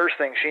 and the first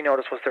thing she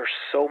noticed was there's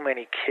so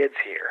many kids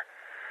here.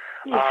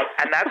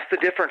 And that's the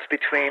difference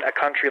between a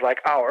country like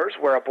ours,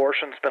 where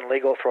abortion's been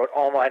legal throughout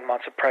all 9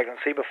 months of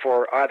pregnancy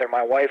before either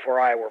my wife or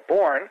I were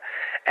born,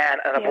 and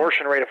an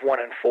abortion rate of 1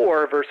 in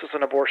 4 versus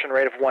an abortion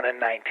rate of 1 in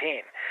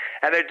 19.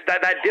 And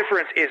that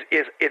difference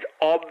is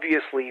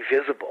obviously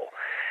visible.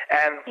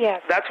 And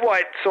that's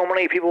why so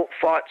many people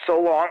fought so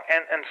long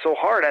and so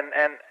hard.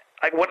 And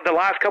like the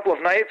last couple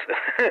of nights,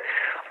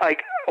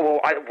 like,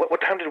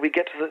 what time did we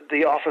get to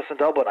the office in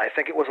Dublin? I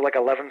think it was like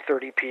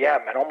 11:30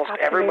 p.m. and almost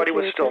everybody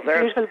was still there.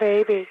 Beautiful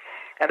baby.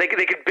 And they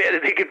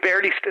could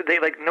barely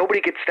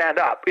nobody could stand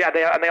up. Yeah,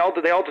 they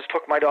all just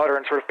took my daughter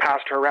and sort of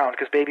passed her around,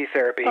 because baby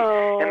therapy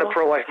in the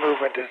pro-life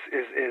movement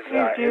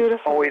is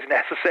always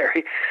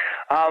necessary.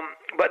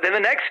 But then the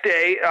next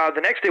day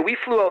we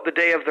flew out the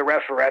day of the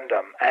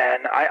referendum,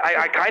 and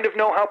I kind of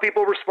know how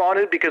people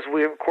responded, because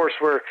we of course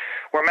were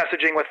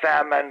messaging with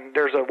them, and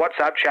there's a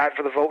WhatsApp chat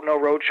for the Vote No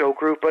Roadshow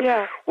group. But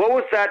what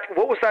was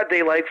that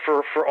day like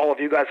for all of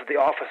you guys at the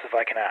office, if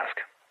I can ask?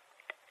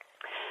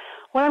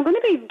 Well, I'm going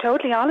to be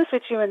totally honest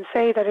with you and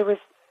say that it was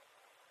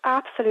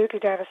absolutely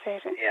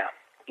devastating. Yeah.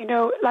 You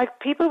know,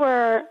 like, people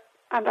were,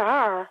 and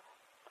are,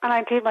 and I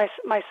include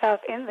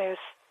myself in this,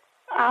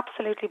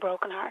 absolutely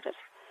brokenhearted.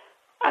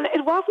 And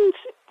it wasn't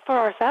for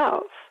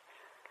ourselves.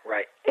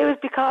 Right. It was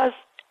because,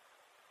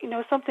 you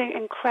know, something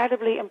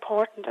incredibly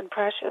important and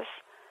precious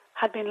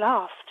had been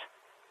lost.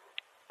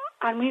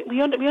 And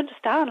we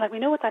understand, like, we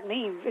know what that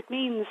means. It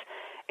means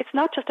it's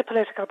not just a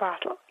political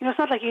battle. You know, it's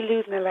not like you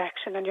lose an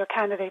election and your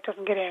candidate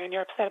doesn't get in and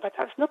you're upset about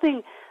that. It's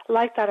nothing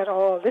like that at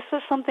all. This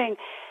was something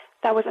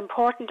that was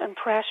important and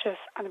precious,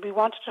 and we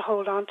wanted to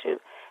hold on to,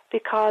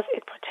 because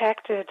it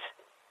protected,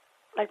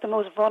 like, the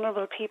most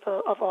vulnerable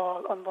people of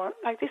all unborn,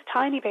 like these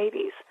tiny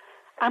babies.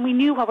 And we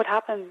knew what would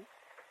happen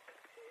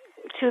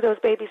to those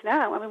babies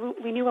now. I mean,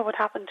 we knew what would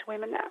happen to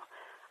women now.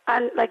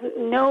 And, like,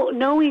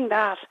 knowing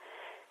that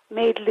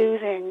made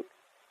losing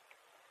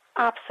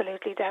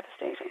absolutely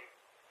devastating.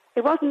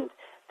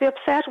 The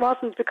upset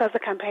wasn't because the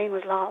campaign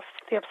was lost.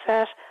 The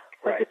upset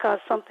was because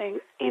something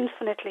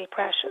infinitely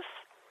precious,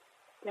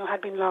 you know,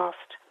 had been lost.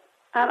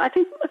 And I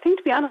think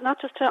to be honest, not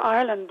just to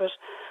Ireland, but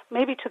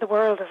maybe to the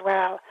world as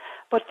well.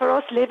 But for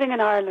us living in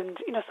Ireland,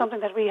 you know,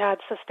 something that we had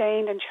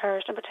sustained and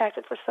cherished and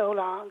protected for so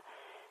long,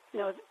 you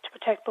know, to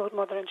protect both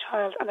mother and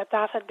child, and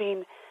that had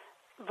been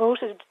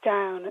voted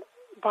down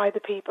by the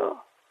people,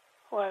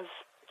 was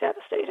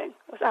devastating.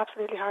 It was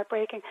absolutely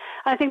heartbreaking.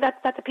 And I think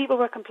that the people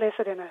were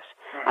complicit in it.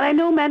 And I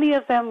know many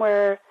of them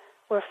were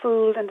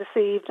fooled and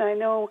deceived, and I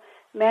know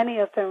many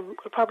of them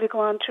will probably go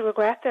on to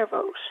regret their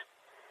vote.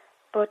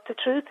 But the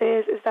truth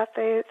is that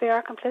they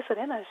are complicit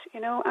in it,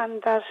 you know,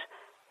 and that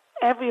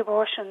every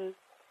abortion,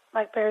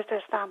 like, bears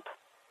their stamp.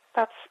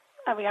 That's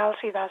a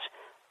reality that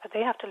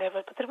they have to live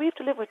with, but that we have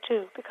to live with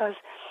too, because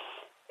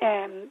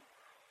the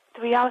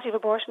reality of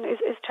abortion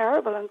is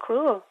terrible and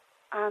cruel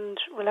and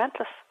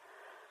relentless.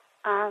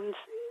 And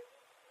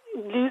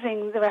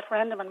losing the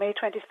referendum on May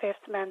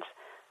 25th meant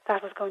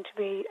that was going to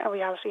be a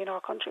reality in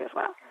our country as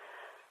well.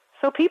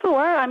 So people were,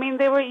 I mean,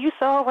 you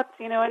saw what,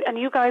 you know, and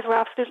you guys were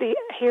absolutely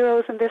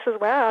heroes in this as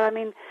well. I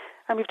mean,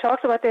 and we've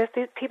talked about this,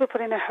 these people put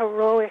in a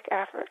heroic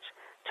effort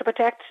to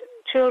protect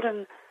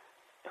children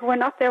who were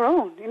not their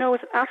own. You know,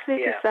 it was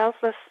absolutely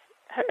selfless,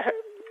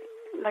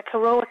 like,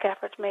 heroic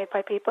effort made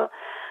by people.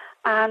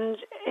 And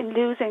in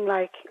losing,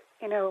 like,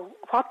 you know,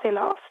 what they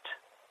lost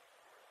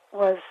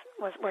was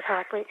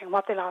heartbreaking.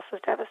 What they lost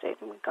was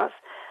devastating, because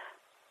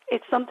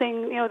it's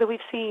something, you know, that we've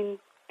seen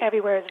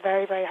everywhere. Is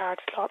very, very hard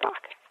to claw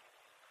back.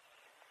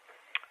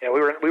 Yeah, we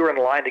were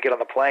in line to get on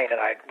the plane, and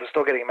I was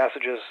still getting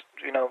messages,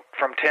 you know,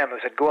 from Tim, who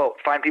said, "Go out,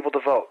 find people to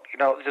vote." You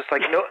know, just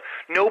like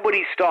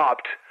nobody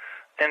stopped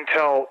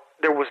until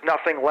there was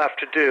nothing left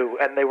to do,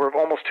 and they were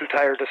almost too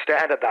tired to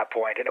stand at that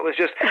point. And it was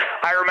just,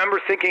 I remember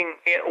thinking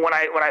when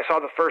I saw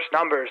the first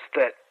numbers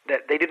that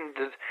they didn't.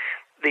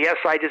 The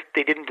SI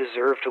they didn't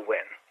deserve to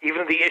win.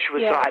 Even the issue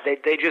aside,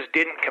 they just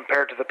didn't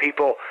compare to the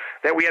people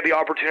that we had the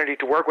opportunity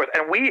to work with.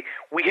 And we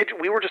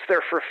were just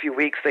there for a few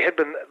weeks. They had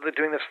been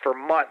doing this for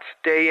months,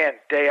 day in,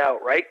 day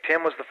out, right?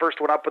 Tim was the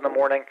first one up in the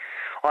morning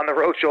on the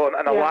roadshow,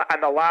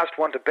 and the last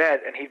one to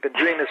bed, and he'd been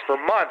doing this for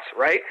months,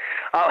 right?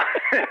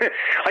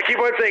 I keep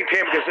on saying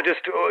Tim, because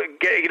just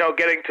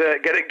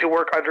getting to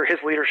work under his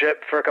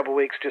leadership for a couple of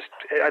weeks, just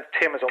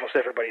Tim is almost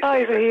everybody's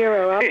favorite. He's a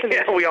hero, absolutely.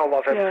 Yeah, we all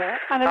love him. Yeah,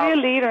 and a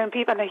real leader in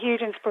people, and a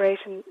huge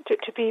inspiration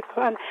to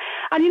people. And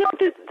you know,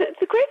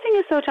 the great thing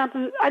is, though,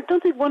 Jonathan, I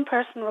don't think one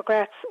person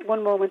regrets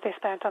one moment they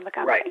spent on the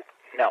campaign. Right.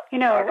 No. You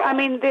know, I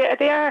mean,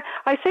 they are.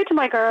 I say to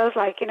my girls,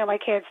 like, you know, my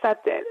kids,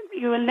 that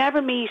you will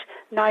never meet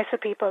nicer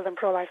people than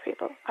pro-life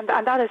people, and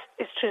that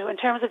is true in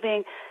terms of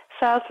being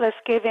selfless,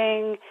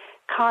 giving,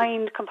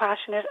 kind,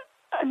 compassionate,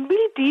 and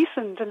really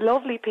decent and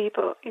lovely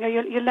people. You know,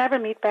 you'll never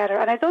meet better.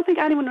 And I don't think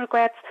anyone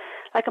regrets,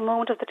 like, a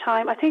moment of the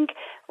time. I think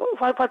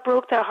what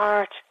broke their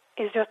heart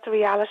is just the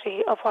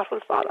reality of what will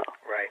follow.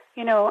 Right.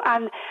 You know,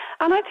 and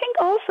I think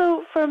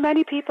also for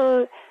many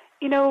people,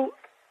 you know,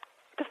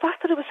 the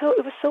fact that it was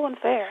so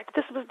unfair.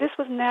 This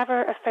was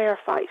never a fair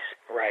fight.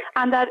 Right.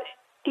 And that,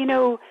 you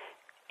know,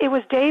 it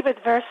was David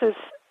versus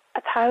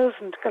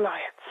 1,000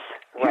 Goliaths.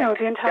 Right. You know,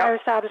 the entire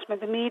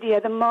establishment, the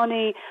media, the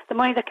money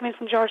that came in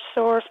from George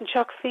Soros and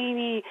Chuck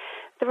Feeney,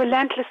 the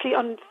relentlessly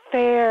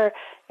unfair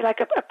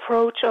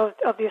approach of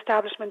the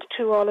establishment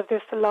to all of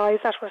this, the lies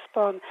that were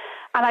spun.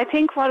 And I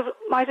think what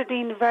might have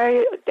been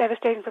very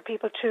devastating for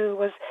people too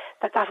was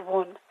that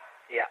won.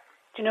 Yeah.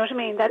 Do you know what I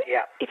mean? That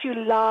if you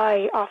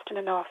lie often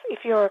enough,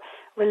 if you're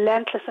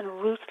relentless and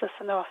ruthless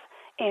enough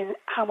in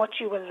how much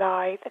you will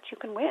lie, that you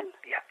can win.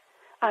 Yeah.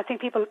 I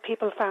think people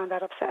found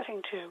that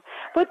upsetting too.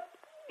 But,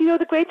 you know,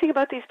 the great thing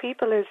about these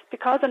people is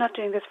because they're not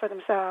doing this for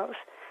themselves,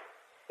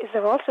 is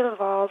they're all still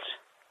involved.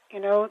 You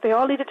know, they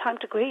all needed time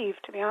to grieve,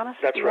 to be honest.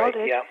 That's they right,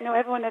 all did. yeah. You know,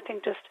 everyone, I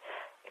think, it's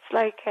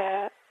like,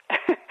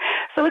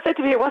 someone said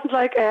to me, it wasn't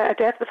like a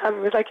death of the family,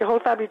 it was like your whole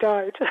family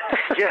died.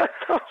 Yeah.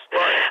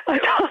 I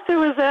thought there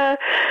was a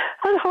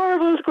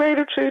horrible grain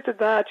of truth in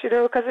that, you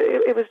know, because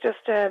it was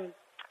just,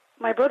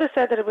 my brother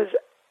said that it was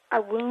a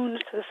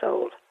wound to the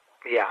soul.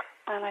 Yeah.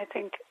 And I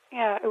think,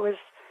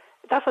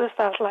 that's what it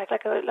felt like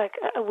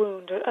a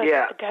wound,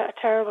 a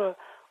terrible,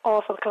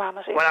 awful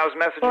calamity. When I was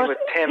messaging with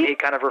Tim, he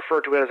kind of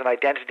referred to it as an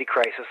identity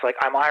crisis. Like,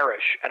 I'm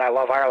Irish and I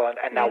love Ireland,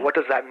 and now what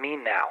does that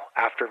mean now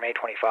after May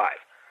 25?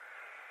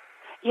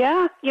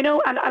 Yeah, you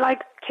know, and I'm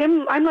like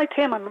Tim. I'm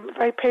a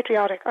very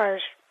patriotic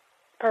Irish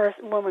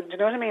woman. Do you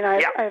know what I mean?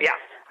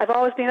 I've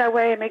always been that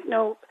way. I make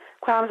no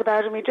qualms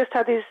about it. And we just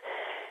had this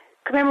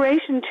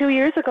commemoration 2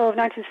 years ago of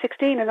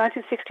 1916, the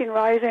 1916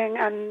 Rising,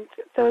 and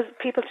those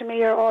people to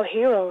me are all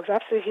heroes,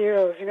 absolute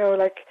heroes. You know,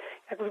 like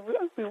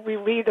we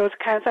read those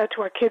accounts out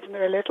to our kids when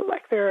they're little,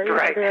 like they're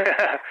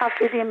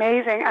absolutely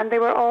amazing, and they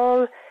were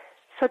all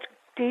such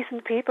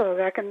decent people.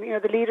 Like, and you know,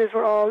 the leaders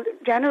were all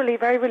generally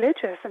very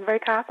religious and very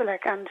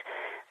Catholic, and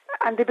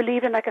they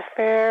believed in like a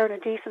fair and a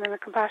decent and a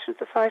compassionate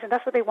society, and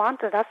that's what they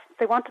wanted.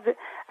 They wanted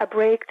a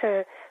break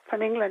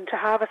from England to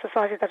have a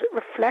society that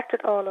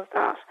reflected all of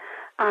that.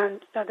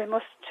 And you know,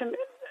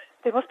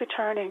 they must be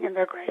turning in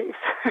their graves.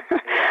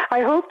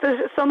 I hope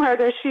that somehow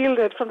they're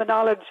shielded from the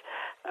knowledge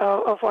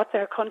of what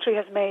their country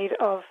has made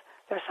of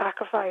their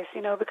sacrifice.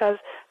 You know, because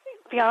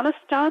to be honest,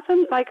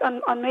 Jonathan, like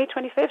on May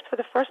 25th, for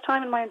the first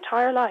time in my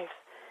entire life,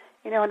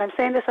 you know, and I'm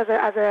saying this as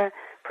a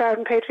proud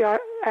and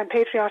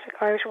patriotic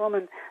Irish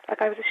woman,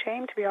 like I was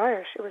ashamed to be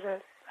Irish. It was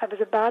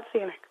a bad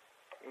feeling.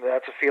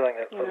 That's a feeling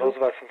that those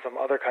of us in some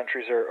other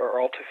countries are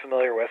all too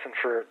familiar with, and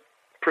for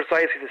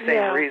precisely the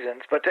same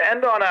reasons. But to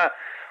end on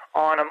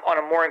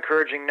a more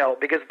encouraging note,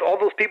 because all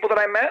those people that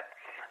I met,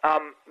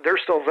 they're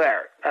still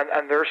there,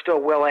 and they're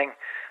still willing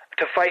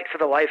to fight for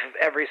the life of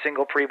every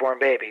single preborn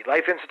baby.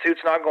 Life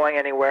Institute's not going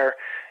anywhere.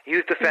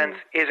 Youth Defense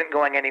isn't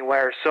going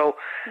anywhere. So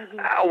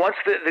once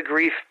the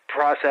grief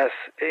process,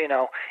 you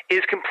know,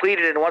 is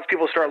completed, and once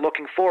people start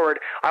looking forward,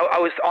 I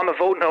was on the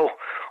Vote No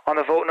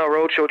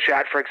Roadshow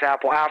chat, for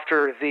example,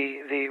 after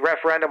the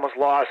referendum was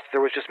lost. There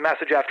was just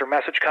message after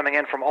message coming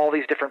in from all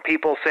these different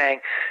people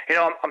saying, you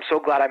know, I'm so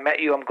glad I met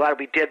you. I'm glad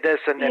we did this,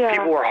 and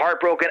people were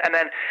heartbroken. And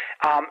then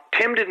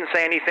Tim didn't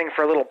say anything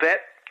for a little bit,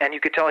 and you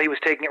could tell he was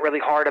taking it really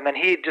hard. And then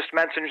he just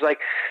mentioned, like,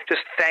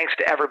 just thanks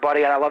to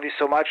everybody, and I love you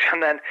so much.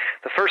 And then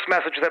the first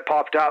message that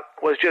popped up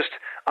was just,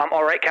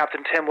 all right,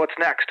 Captain Tim, what's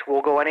next?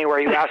 We'll go anywhere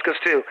you ask us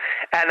to.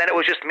 And then it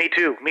was just, me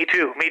too, me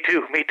too, me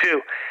too, me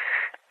too.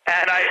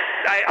 And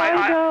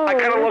I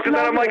kind of looked at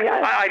that. I'm like,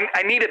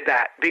 I needed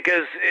that,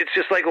 because it's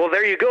just like, well,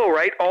 there you go,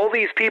 right? All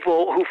these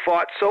people who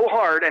fought so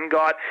hard and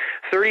got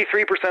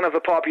 33% of the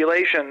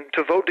population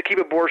to vote to keep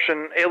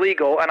abortion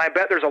illegal, and I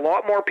bet there's a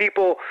lot more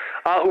people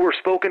who were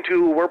spoken to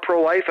who were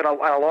pro-life, and a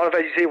lot of,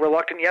 as you say,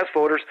 reluctant yes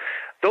voters.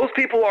 Those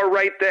people are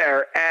right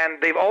there, and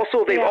they've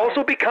also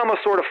become a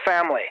sort of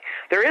family.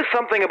 There is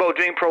something about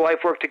doing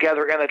pro-life work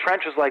together in the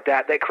trenches like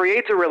that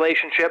creates a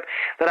relationship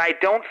that I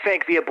don't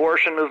think the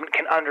abortion movement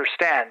can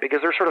understand,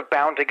 because they're sort of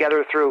bound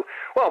together through,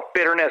 well,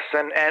 bitterness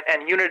and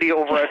unity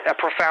over a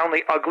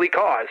profoundly ugly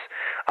cause.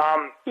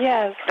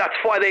 Yes. That's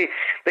why they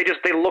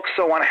look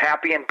so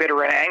unhappy and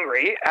bitter and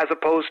angry, as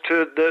opposed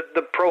to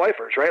the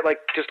pro-lifers, right? Like,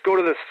 just go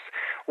to this,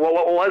 what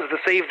was the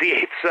Save the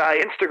Eighth's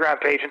Instagram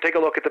page and take a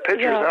look at the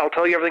pictures, and I'll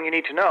tell you everything you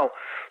need to know.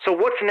 So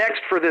what's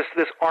next for this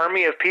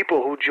army of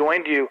people who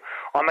joined you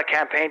on the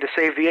campaign to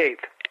Save the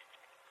Eighth?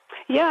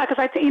 Yeah,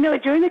 because I think, you know,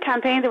 during the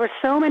campaign there were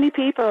so many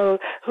people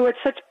who had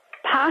such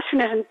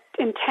passionate and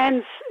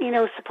intense, you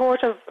know, support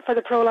for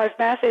the pro-life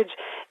message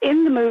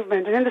in the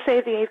movement and in the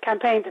Save the Eighth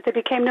campaign, that they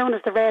became known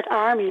as the Red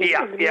Army in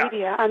the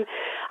media. And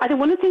I think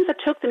one of the things that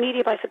took the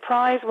media by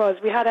surprise was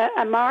we had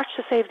a march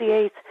to Save the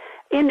Eighth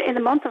in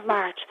the month of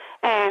March,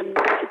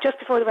 just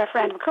before the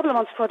referendum, a couple of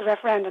months before the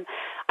referendum.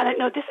 And I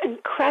know this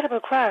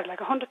incredible crowd, like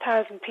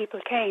 100,000 people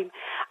came.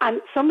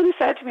 And somebody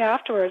said to me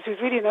afterwards,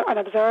 who's really an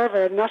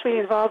observer and not really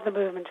involved in the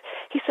movement,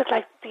 he said,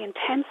 like, the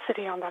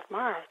intensity on that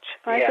march.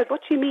 And I said,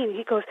 what do you mean?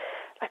 He goes,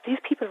 like, these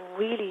people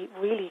really,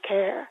 really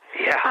care.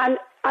 Yeah. And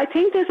I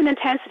think there's an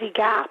intensity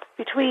gap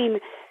between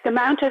the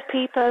amount of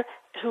people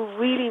who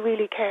really,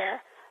 really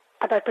care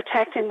about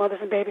protecting mothers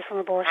and babies from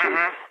abortion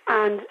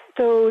and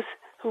those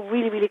who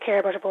really, really care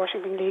about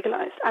abortion being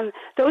legalised. And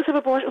those who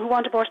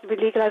want abortion to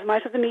be legalised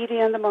might have the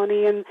media and the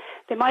money, and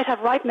they might have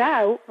right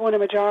now won a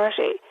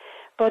majority.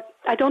 But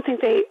I don't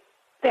think they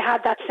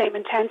had that same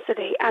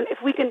intensity. And if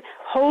we can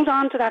hold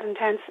on to that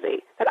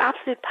intensity, that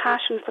absolute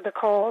passion for the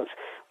cause,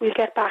 we'll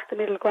get back the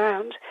middle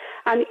ground.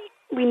 And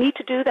we need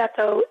to do that,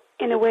 though,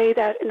 in a way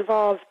that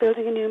involves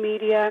building a new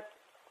media,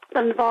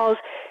 that involves,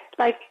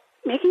 like,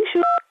 making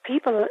sure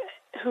people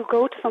who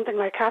go to something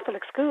like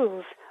Catholic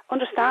schools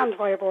understand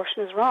why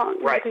abortion is wrong.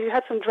 Right. Because you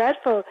had some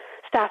dreadful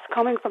stats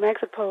coming from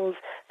exit polls.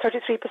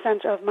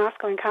 33% of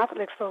mass-going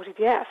Catholics voted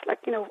yes. Like,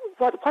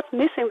 what's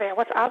missing there?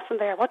 What's absent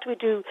there? What do we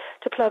do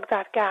to plug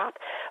that gap?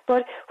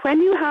 But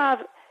when you have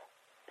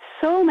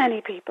so many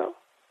people,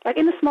 like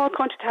in a small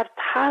country, to have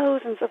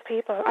thousands of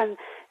people and,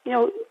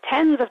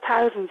 tens of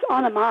thousands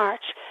on a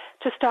march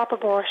to stop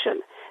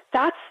abortion,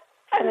 that's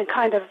a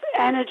kind of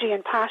energy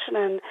and passion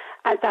and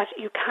that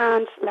you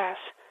can't let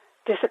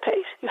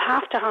dissipate. You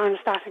have to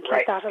harness that and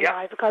keep that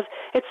alive because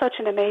it's such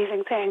an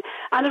amazing thing.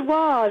 And it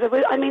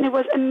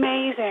was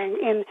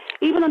amazing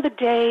even on the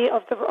day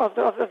of the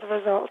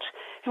result.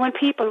 And when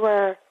people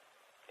were,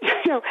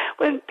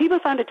 when people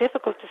found it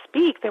difficult to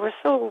speak, they were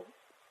so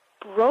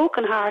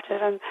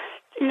broken-hearted and,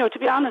 to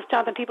be honest,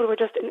 Jonathan, people were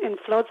just in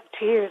floods of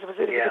tears. It was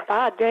a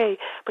bad day.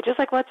 But just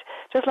like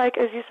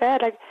as you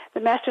said, like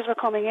the messages were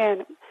coming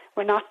in,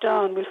 we're not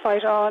done, we'll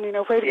fight on,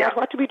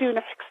 what do we do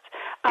next?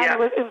 And it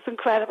was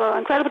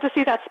incredible to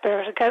see that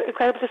spirit,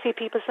 incredible to see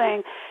people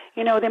saying,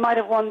 they might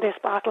have won this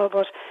battle,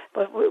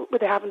 but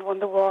they haven't won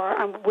the war,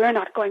 and we're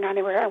not going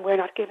anywhere, and we're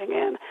not giving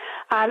in.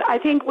 And I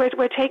think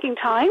we're taking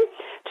time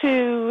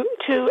to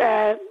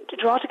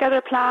draw together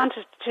a plan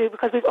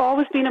because we've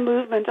always been a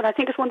movement, and I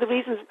think it's one of the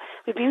reasons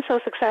we've been so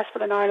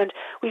successful in Ireland.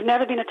 We've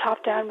never been a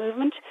top-down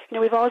movement.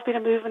 We've always been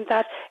a movement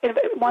that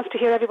wants to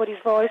hear everybody's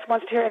voice,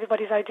 wants to hear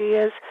everybody's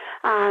ideas,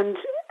 and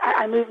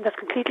a movement that's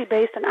completely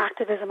based on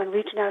activism and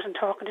reaching out and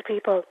talking to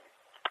people.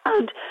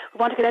 And we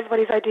want to get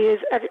everybody's ideas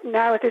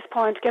now at this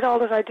point, get all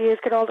those ideas,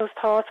 get all those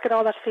thoughts, get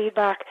all that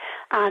feedback,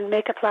 and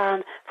make a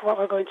plan for what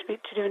we're going to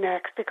do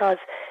next. Because,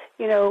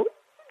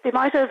 they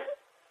might have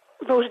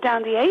voted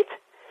down the 8th,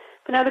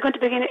 but now they're going to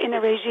begin in a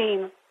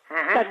regime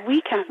that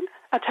we can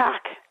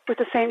attack with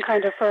the same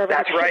kind of fervour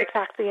that we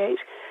attacked the 8th.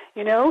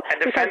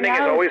 And defending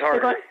is always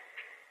hard.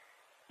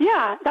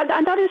 Yeah,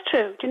 and that is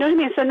true. Do you know what I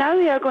mean? So now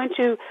they are going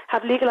to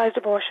have legalised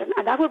abortion,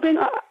 and that will bring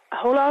a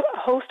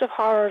host of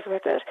horrors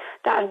with it.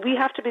 And we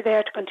have to be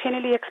there to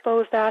continually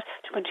expose that,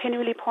 to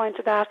continually point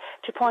to that,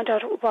 to point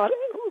out what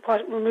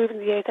removing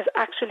the 8th has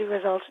actually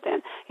resulted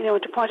in,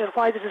 and to point out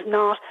why this is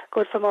not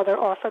good for mother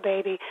or for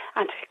baby,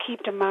 and to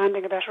keep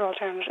demanding a better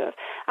alternative.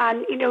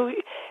 And,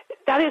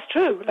 that is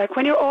true. Like,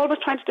 when you're always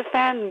trying to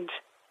defend,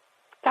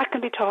 that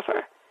can be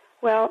tougher.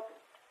 Well,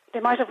 they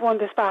might have won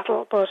this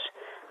battle, but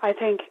I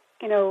think,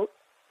 in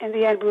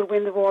the end we'll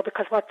win the war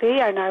because what they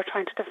are now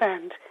trying to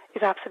defend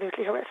is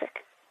absolutely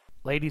horrific.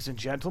 Ladies and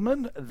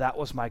gentlemen, that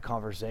was my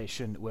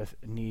conversation with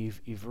Niamh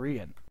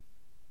Ivrian,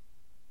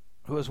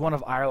 who is one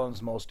of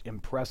Ireland's most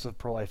impressive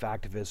pro-life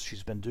activists.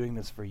 She's been doing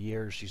this for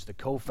years. She's the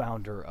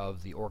co-founder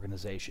of the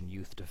organization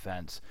Youth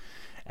Defence,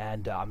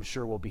 and I'm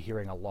sure we'll be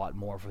hearing a lot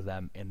more from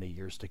them in the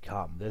years to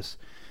come. This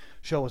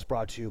show is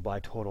brought to you by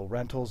Total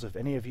Rentals. If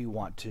any of you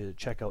want to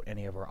check out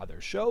any of our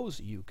other shows,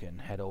 you can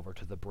head over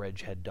to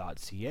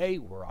thebridgehead.ca.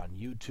 We're on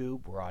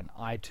YouTube, we're on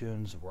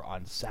iTunes, we're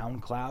on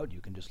SoundCloud. You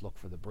can just look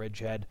for The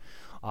Bridgehead.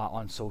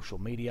 On social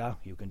media,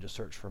 you can just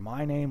search for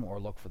my name or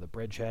look for The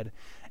Bridgehead,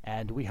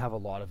 and we have a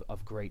lot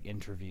of great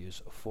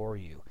interviews for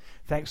you.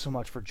 Thanks so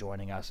much for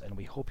joining us, and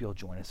we hope you'll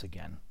join us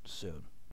again soon.